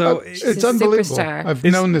 So it's unbelievable. Superstar. I've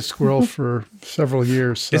known this squirrel for several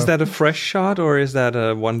years. So. Is that a fresh shot or is that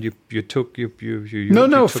a one you took? You No, you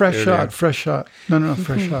took fresh earlier? shot. Fresh shot. No,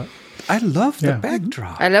 fresh shot. I love the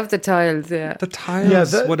backdrop. I love the tiles, yeah. The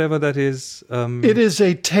tiles, whatever that is. It is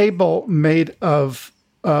a table made of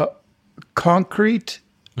concrete,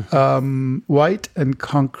 white and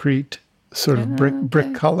concrete sort of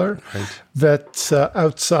brick color that's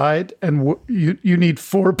outside, and you need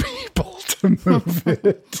 4 people to move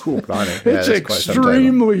it. Cool, it's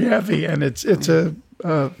extremely heavy, and it's a...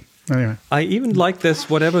 Anyway. I even like this,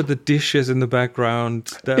 whatever the dish is in the background.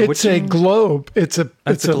 It's a globe. It's a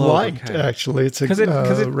globe, light, okay. Actually. It's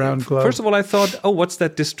a round globe. First of all, I thought, what's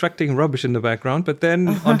that distracting rubbish in the background? But then,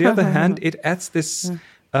 on the other hand, it adds this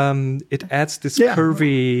curvy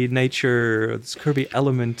nature, this curvy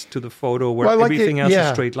element to the photo where everything else is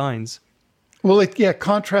straight lines. Well, it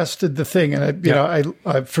contrasted the thing, and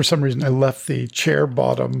I for some reason I left the chair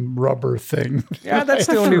bottom rubber thing. Yeah, that's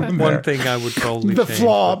the only one thing I would probably the change.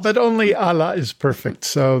 flaw, but only Allah is perfect,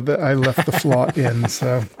 so I left the flaw in.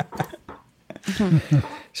 So,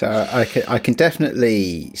 so I can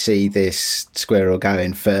definitely see this squirrel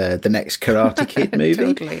going for the next Karate Kid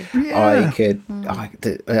movie. Totally. Yeah.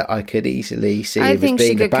 I could easily see I him as think she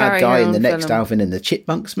being a could bad carry guy her in the own next film. Alvin and the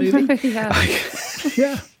Chipmunks movie.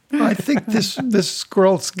 Yeah. I think this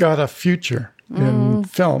squirrel's got a future in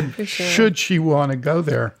film. For sure. Should she want to go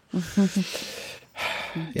there?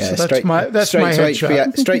 Yeah, So that's my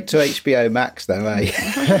headshot. Straight to HBO Max, though, eh?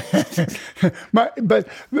 But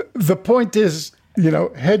the point is,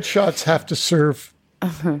 headshots have to serve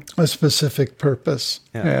a specific purpose,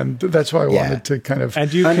 and that's why I wanted to kind of.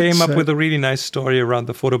 And you came up with a really nice story around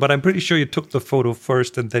the photo, but I'm pretty sure you took the photo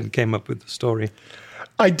first and then came up with the story.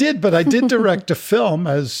 I did, but I did direct a film,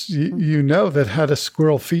 as you know, that had a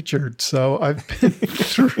squirrel featured. So I've been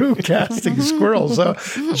through casting squirrels. So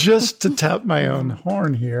just to tap my own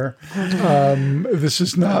horn here, this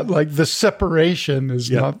is not like the separation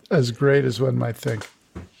is not as great as one might think.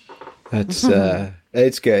 It's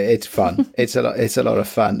good. It's fun. It's a lot of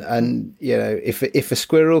fun. And if a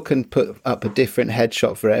squirrel can put up a different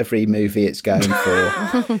headshot for every movie it's going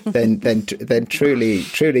for, then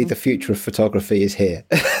truly the future of photography is here.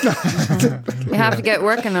 You have to get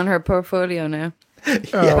working on her portfolio now. Put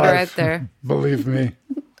her out there. Believe me.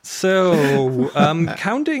 So,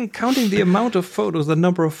 counting the amount of photos, the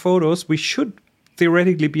number of photos, we should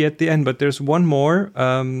theoretically be at the end, but there's one more,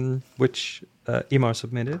 which Imar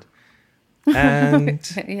submitted. And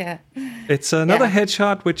it's another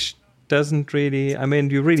headshot, which doesn't really, you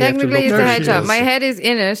really have to look. Technically, it's a There she headshot. is. My head is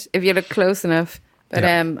in it if you look close enough. But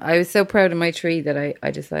I was so proud of my tree that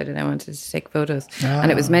I decided I wanted to take photos.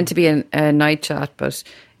 And it was meant to be a night shot, but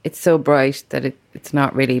it's so bright that it's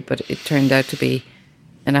not really, but it turned out to be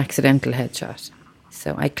an accidental headshot.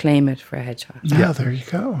 So I claim it for a headshot. Yeah, there you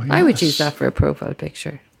go. I would Yes. use that for a profile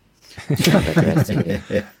picture. Not about the rest of you.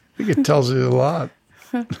 I think it tells you a lot.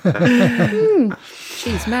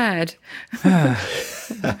 She's mad.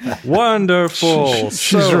 Wonderful. She's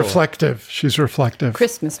So, reflective. She's reflective.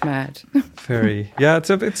 Christmas mad. Very. Yeah,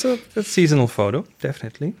 it's a seasonal photo,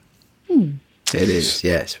 definitely. It is,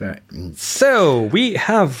 yes, right. So we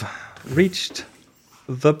have reached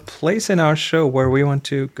the place in our show where we want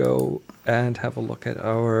to go and have a look at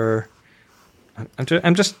our.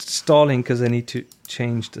 I'm just stalling because I need to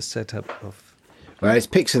change the setup of. Well, it's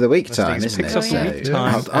picks of the week time, it's isn't picks it? of the week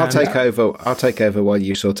time, I'll and- take over. I'll take over while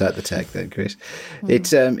you sort out the tech, then, Chris.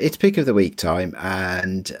 It's pick of the week time,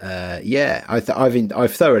 and yeah, I've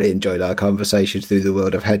thoroughly enjoyed our conversation through the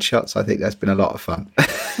world of headshots. I think that's been a lot of fun.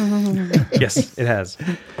 Yes, it has.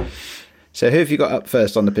 So, who have you got up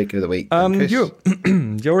first on the pick of the week? then, Chris? You.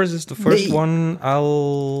 Yours is the first Me. one.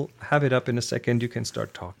 I'll have it up in a second. You can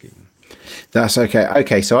start talking. That's okay.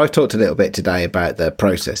 Okay, so I've talked a little bit today about the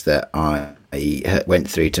process that I went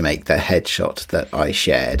through to make the headshot that I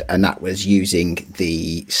shared, and that was using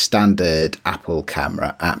the standard Apple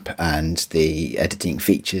camera app and the editing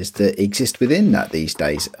features that exist within that these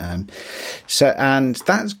days. And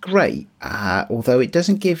that's great, although it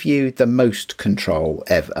doesn't give you the most control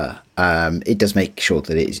ever. It does make sure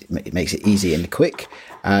that it makes it easy and quick.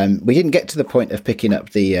 We didn't get to the point of picking up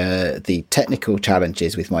the technical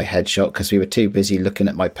challenges with my headshot because we were too busy looking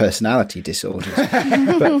at my personality disorders.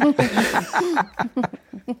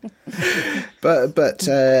 But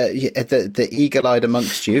the eagle-eyed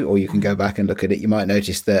amongst you, or you can go back and look at it, you might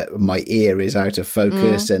notice that my ear is out of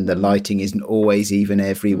focus and the lighting isn't always even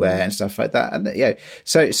everywhere and stuff like that. And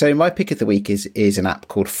so my pick of the week is an app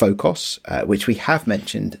called Focos, which we have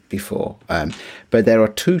mentioned before. But there are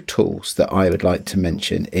two tools that I would like to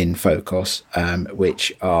mention in Focos,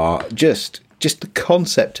 which are just the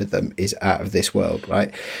concept of them is out of this world,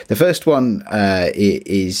 right? The first one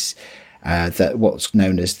is that what's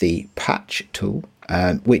known as the patch tool,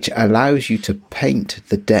 which allows you to paint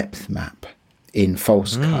the depth map in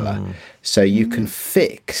false color, so you can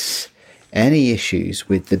fix any issues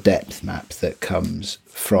with the depth map that comes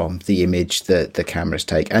from the image that the cameras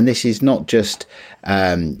take. And this is not just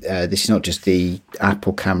the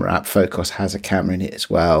Apple camera app. Focos has a camera in it as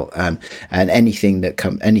well, and anything that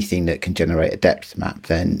can generate a depth map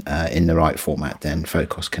then in the right format, then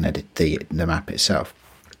Focos can edit the map itself.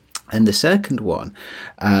 And the second one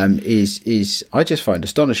is I just find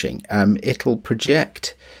astonishing. It'll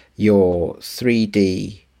project your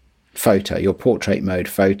 3D photo, your portrait mode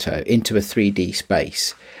photo, into a 3D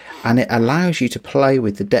space, and it allows you to play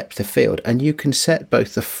with the depth of field, and you can set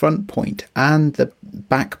both the front point and the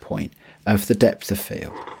back point of the depth of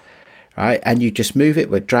field. Right, and you just move it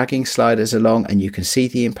with dragging sliders along, and you can see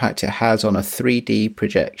the impact it has on a 3D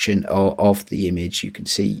projection of the image. You can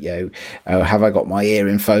see, have I got my ear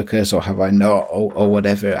in focus or have I not, or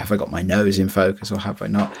whatever? Have I got my nose in focus or have I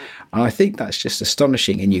not? And I think that's just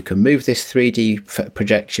astonishing. And you can move this 3D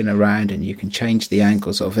projection around, and you can change the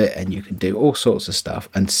angles of it, and you can do all sorts of stuff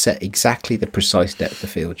and set exactly the precise depth of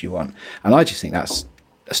field you want. And I just think that's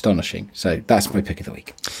astonishing. So that's my pick of the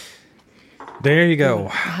week. There you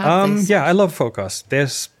go. this. Yeah, I love Focos.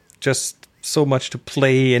 There's just so much to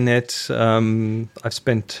play in it. I've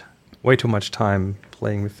spent way too much time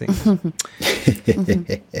playing with things.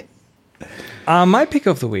 My pick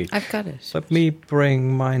of the week. I've got it. Let me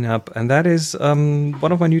bring mine up. And that is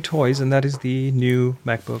one of my new toys, and that is the new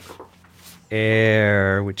MacBook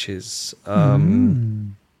Air, which is the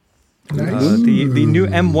new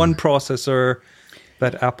M1 processor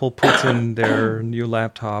that Apple puts in their new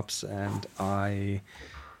laptops, and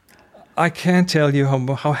I can't tell you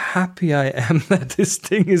how happy I am that this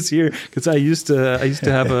thing is here, because I used to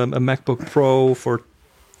have a MacBook Pro for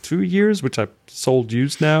 2 years, which I've sold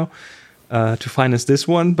used now to finance this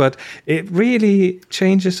one, but it really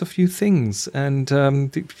changes a few things, and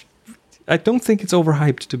I don't think it's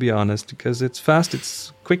overhyped, to be honest, because it's fast,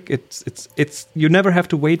 it's quick, it's you never have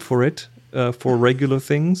to wait for it for regular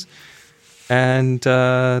things. And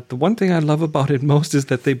the one thing I love about it most is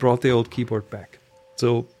that they brought the old keyboard back.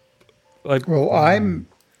 So, I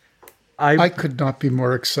could not be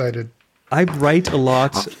more excited. I write a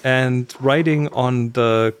lot, and writing on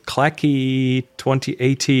the clacky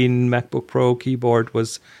 2018 MacBook Pro keyboard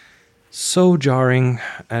was so jarring,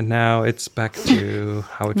 and now it's back to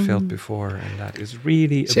how it felt before, and that is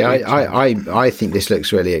really. See, I think this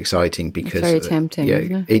looks really exciting because it's very tempting.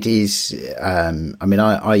 It is.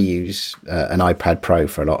 I use an iPad Pro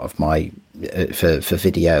for a lot of my for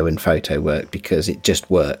video and photo work because it just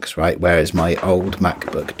works, right? Whereas my old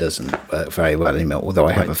MacBook doesn't work very well anymore, although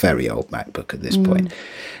I have a very old MacBook at this point.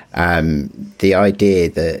 The idea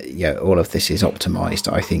that all of this is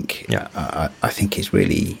optimized, I think, I think is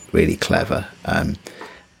really, really clever. And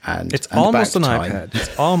it's almost an iPad.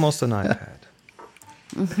 It's almost an iPad.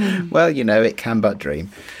 Well, it can but dream.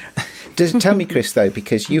 Tell me, Chris, though,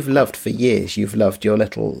 because you've loved your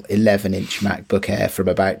little 11-inch MacBook Air from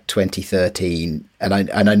about 2013, and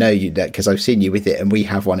I know you because I've seen you with it, and we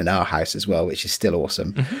have one in our house as well, which is still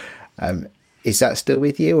awesome. Is that still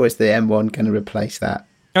with you, or is the M1 going to replace that?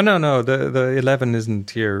 Oh, no, the 11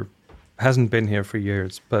 hasn't been here for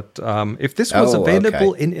years. But if this was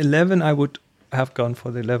available in 11, I would have gone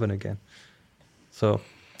for the 11 again. So.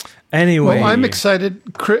 Anyway, well, I'm excited,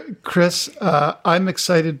 Chris. I'm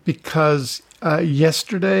excited because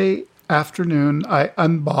yesterday afternoon I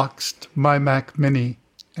unboxed my Mac Mini,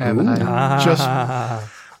 and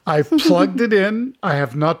I plugged it in. I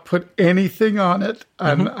have not put anything on it.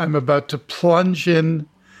 I'm about to plunge in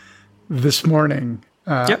this morning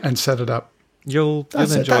and set it up. You'll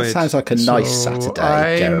enjoy it. That sounds like a nice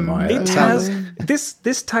Saturday, Jeremiah. It has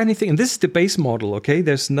this tiny thing, and this is the base model. Okay,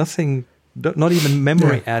 there's nothing. Not even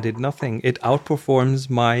memory added, nothing. It outperforms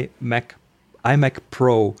my iMac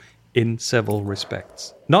Pro in several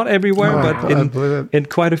respects. Not everywhere, but in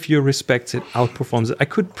quite a few respects, it outperforms it. I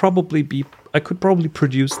could probably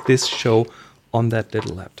produce this show on that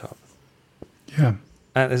little laptop. Yeah,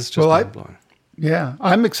 and it's just mind blowing. Yeah,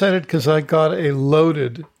 I'm excited because I got a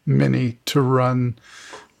loaded Mini to run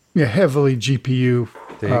heavily GPU.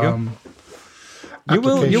 There you go. You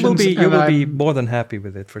will be more than happy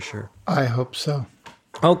with it for sure. I hope so.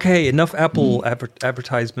 Okay, enough Apple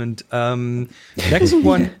advertisement. Next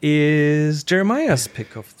one is Jeremiah's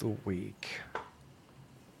pick of the week.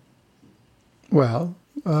 Well,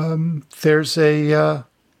 there's I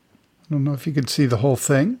don't know if you can see the whole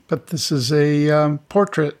thing, but this is a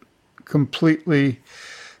portrait, completely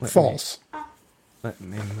false.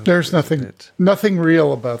 There's nothing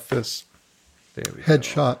real about this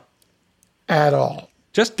headshot. At all.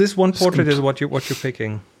 Just this one portrait is what you're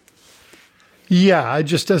picking. Yeah,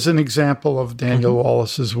 just as an example of Daniel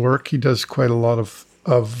Wallace's work, he does quite a lot of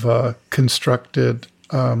constructed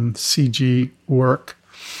CG work,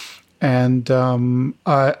 and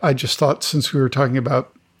I just thought since we were talking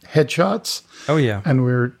about headshots, and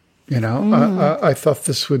we're I thought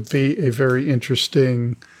this would be a very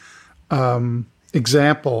interesting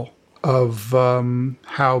example of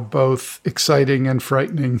how both exciting and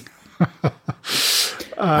frightening.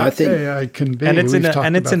 I think AI can be, and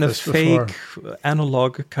it's in a fake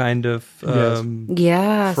analog kind of frame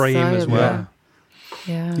as well.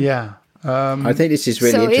 Yeah. I think this is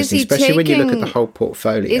really interesting, especially when you look at the whole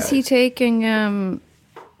portfolio. Is he taking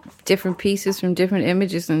different pieces from different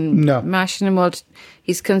images and mashing them all?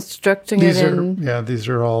 He's constructing these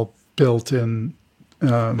are all built in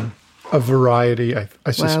a variety.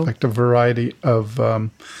 I suspect a variety of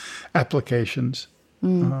applications.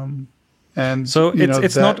 And so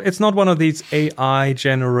it's not one of these AI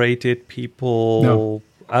generated people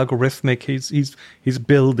algorithmic. He's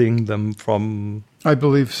building them from. I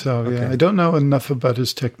believe so. Okay. Yeah, I don't know enough about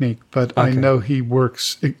his technique, but I know he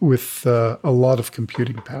works with a lot of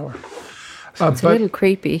computing power. It's a little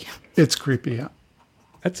creepy. It's creepy. Yeah.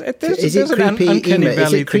 There's an uncanny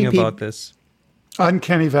valley thing about this.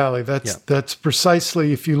 Uncanny valley. That's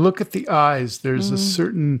precisely. If you look at the eyes, there's a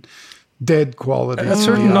certain dead quality. A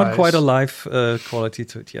certain not quite alive quality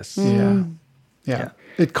to it, yes. Yeah.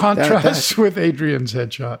 It contrasts with Adrian's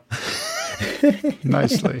headshot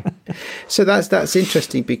nicely. So that's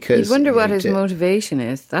interesting because... You wonder what his motivation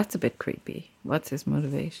is. That's a bit creepy. What's his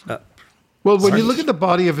motivation? Well, when you look at the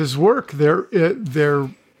body of his work, they're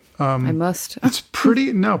I must. It's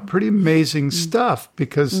pretty amazing stuff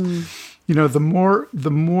because... the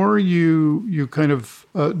more you kind of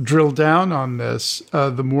drill down on this,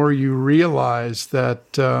 the more you realize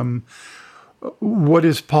that what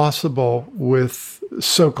is possible with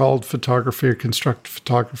so-called photography or constructed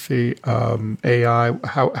photography, AI,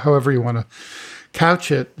 however you want to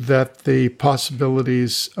couch it, that the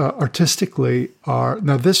possibilities artistically are.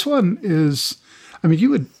 Now, this one is. I mean,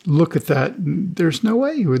 you would look at that. There's no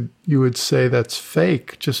way you would say that's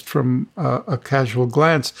fake just from a casual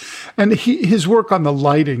glance. And his work on the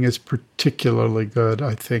lighting is particularly good,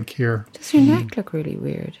 I think. Here, does your neck look really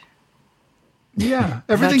weird? Yeah,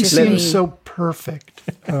 everything seems so perfect.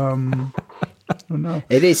 I don't know.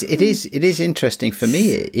 It is interesting for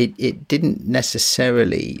me. It didn't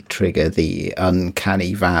necessarily trigger the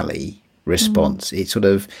uncanny valley response. It sort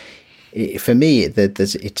of. for me,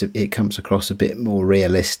 it comes across a bit more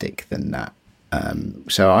realistic than that.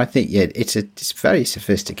 So I think, it's very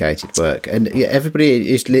sophisticated work, and everybody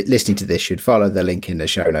who's listening to this should follow the link in the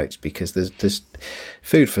show notes, because there's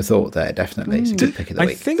food for thought there. Definitely, it's a good pick of the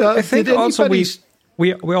week. I think also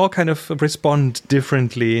we all kind of respond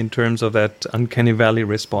differently in terms of that uncanny valley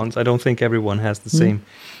response. I don't think everyone has the same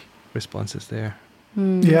responses there.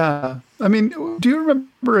 Yeah, I mean, do you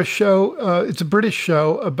remember a show? It's a British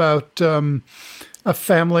show about a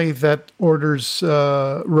family that orders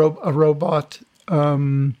a robot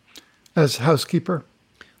as housekeeper.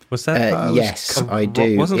 Was that? Yes, I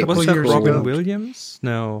do. Was that Robin ago. Williams?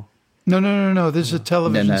 No. No. There's a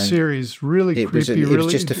television series, really creepy. It was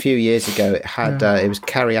just a few years ago. It had it was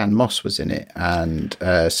Carrie-Anne Moss was in it, and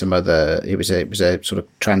some other. It was a sort of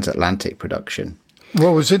transatlantic production.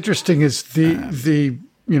 What was interesting is the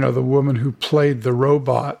woman who played the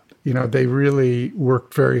robot. They really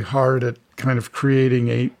worked very hard at kind of creating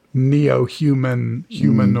a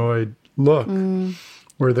humanoid look,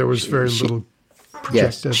 where there was very little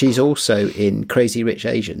projected. Yes, she's also in Crazy Rich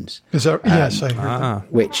Asians. Is that? Yes, I heard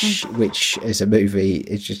that. Which is a movie.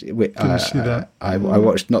 It's just See that. I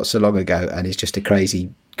watched not so long ago, and it's just a crazy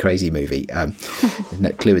movie. No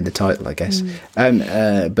clue in the title, I guess.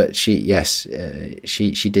 But she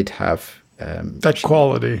did have that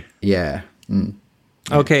quality. Yeah.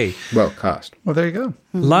 Okay. Well cast. Well, there you go.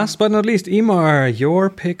 Last but not least, Emer, your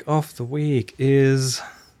pick of the week is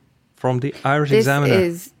from the Irish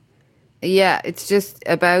Examiner. It's just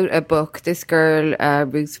about a book. This girl,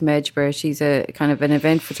 Ruth Medjber, she's a kind of an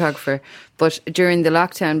event photographer. But during the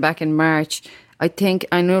lockdown back in March, I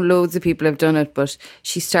know loads of people have done it, but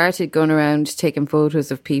she started going around taking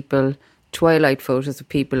photos of people, twilight photos of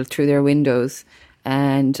people through their windows.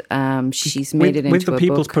 And she's made it into a book. With the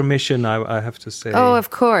people's permission, I have to say. Oh,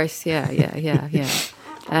 of course. Yeah.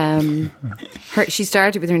 She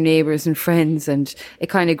started with her neighbours and friends, and it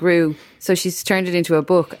kind of grew. So she's turned it into a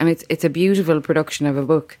book, and it's a beautiful production of a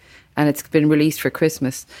book, and it's been released for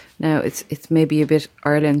Christmas. Now, it's maybe a bit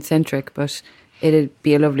Ireland-centric, but it'd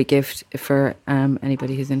be a lovely gift for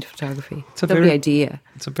anybody who's into photography. It's a lovely idea.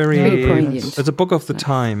 It's a very poignant. It's a book of the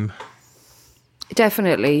time.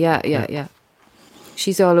 Definitely, yeah.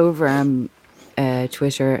 She's all over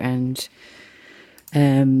Twitter, and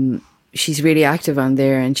she's really active on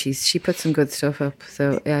there, and she puts some good stuff up.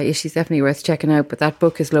 So she's definitely worth checking out. But that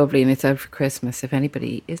book is lovely, and it's out for Christmas. If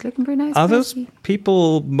anybody is looking for a nice, are those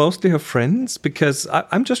people mostly her friends? Because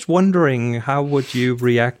I'm just wondering, how would you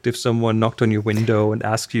react if someone knocked on your window and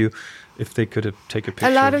asked you if they could take a picture?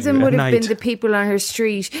 A lot of them would have been the people on her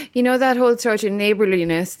street. That whole sort of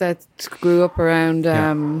neighbourliness that grew up around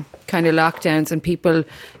kind of lockdowns, and people,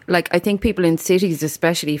 I think people in cities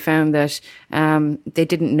especially found that they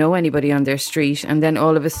didn't know anybody on their street, and then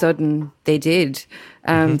all of a sudden they did.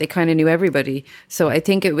 They kind of knew everybody. So I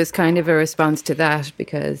think it was kind of a response to that,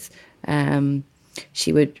 because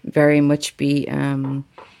she would very much be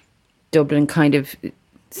Dublin kind of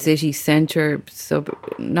city centre,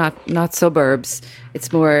 not suburbs.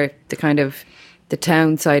 It's more the kind of the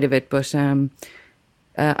town side of it. But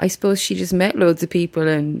I suppose she just met loads of people,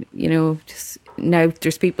 and just now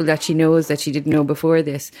there's people that she knows that she didn't know before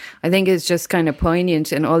this. I think it's just kind of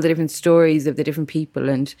poignant, and all the different stories of the different people,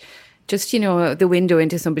 and just the window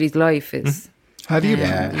into somebody's life is. How do you?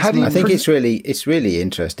 I think it's really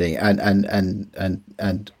interesting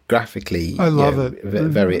and graphically, I love it.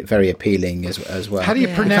 Very very appealing as well. How do you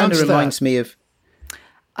pronounce that? It kind of reminds me of.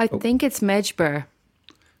 I think it's Medjber,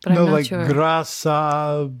 but I'm not sure.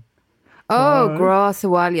 Grasa.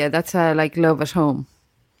 Grasawalia. That's like love at home.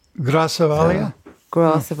 Grasawalia.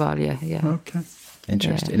 Grasawalia. Yeah. Okay.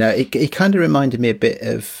 Interesting. Now, it kind of reminded me a bit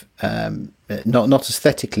of not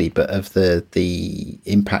aesthetically, but of the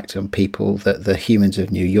impact on people that the Humans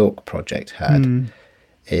of New York project had.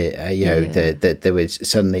 There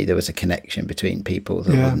was a connection between people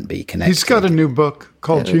that wouldn't be connected. He's got a new book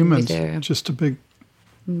called Humans. Just a big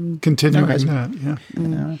continuing that.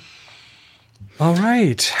 Yeah. All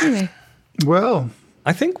right. Anyway. Well,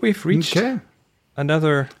 I think we've reached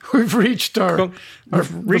another. We've reached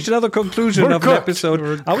another conclusion of the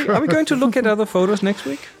episode. Are we going to look at other photos next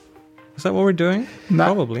week? Is that what we're doing?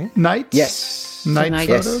 Probably. Nights? Yes. Night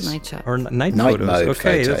photos? Night shot. Or night photos.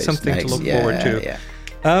 Okay, that's something to look forward to. Yeah.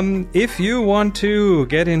 If you want to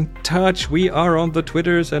get in touch, we are on the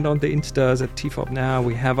Twitters and on the Instas at TFOP Now.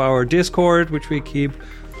 We have our Discord, which we keep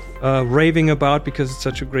raving about because it's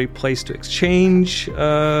such a great place to exchange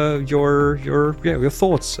your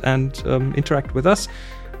thoughts and interact with us.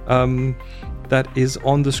 That is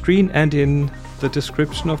on the screen and in the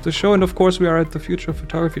description of the show. And of course, we are at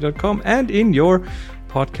thefutureofphotography.com and in your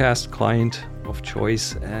podcast client of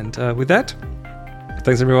choice. And with that,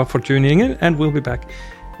 thanks everyone for tuning in, and we'll be back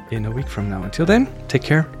in a week from now. Until then, take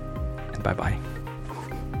care and bye-bye.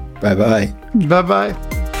 Bye-bye. Bye-bye.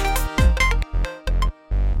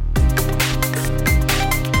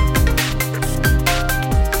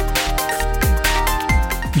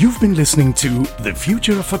 You've been listening to The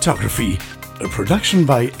Future of Photography, a production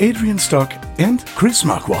by Adrian Stock and Chris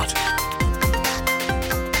Marquardt.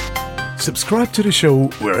 Subscribe to the show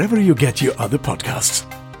wherever you get your other podcasts.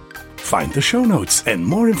 Find the show notes and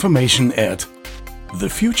more information at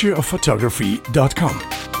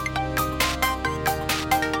thefutureofphotography.com.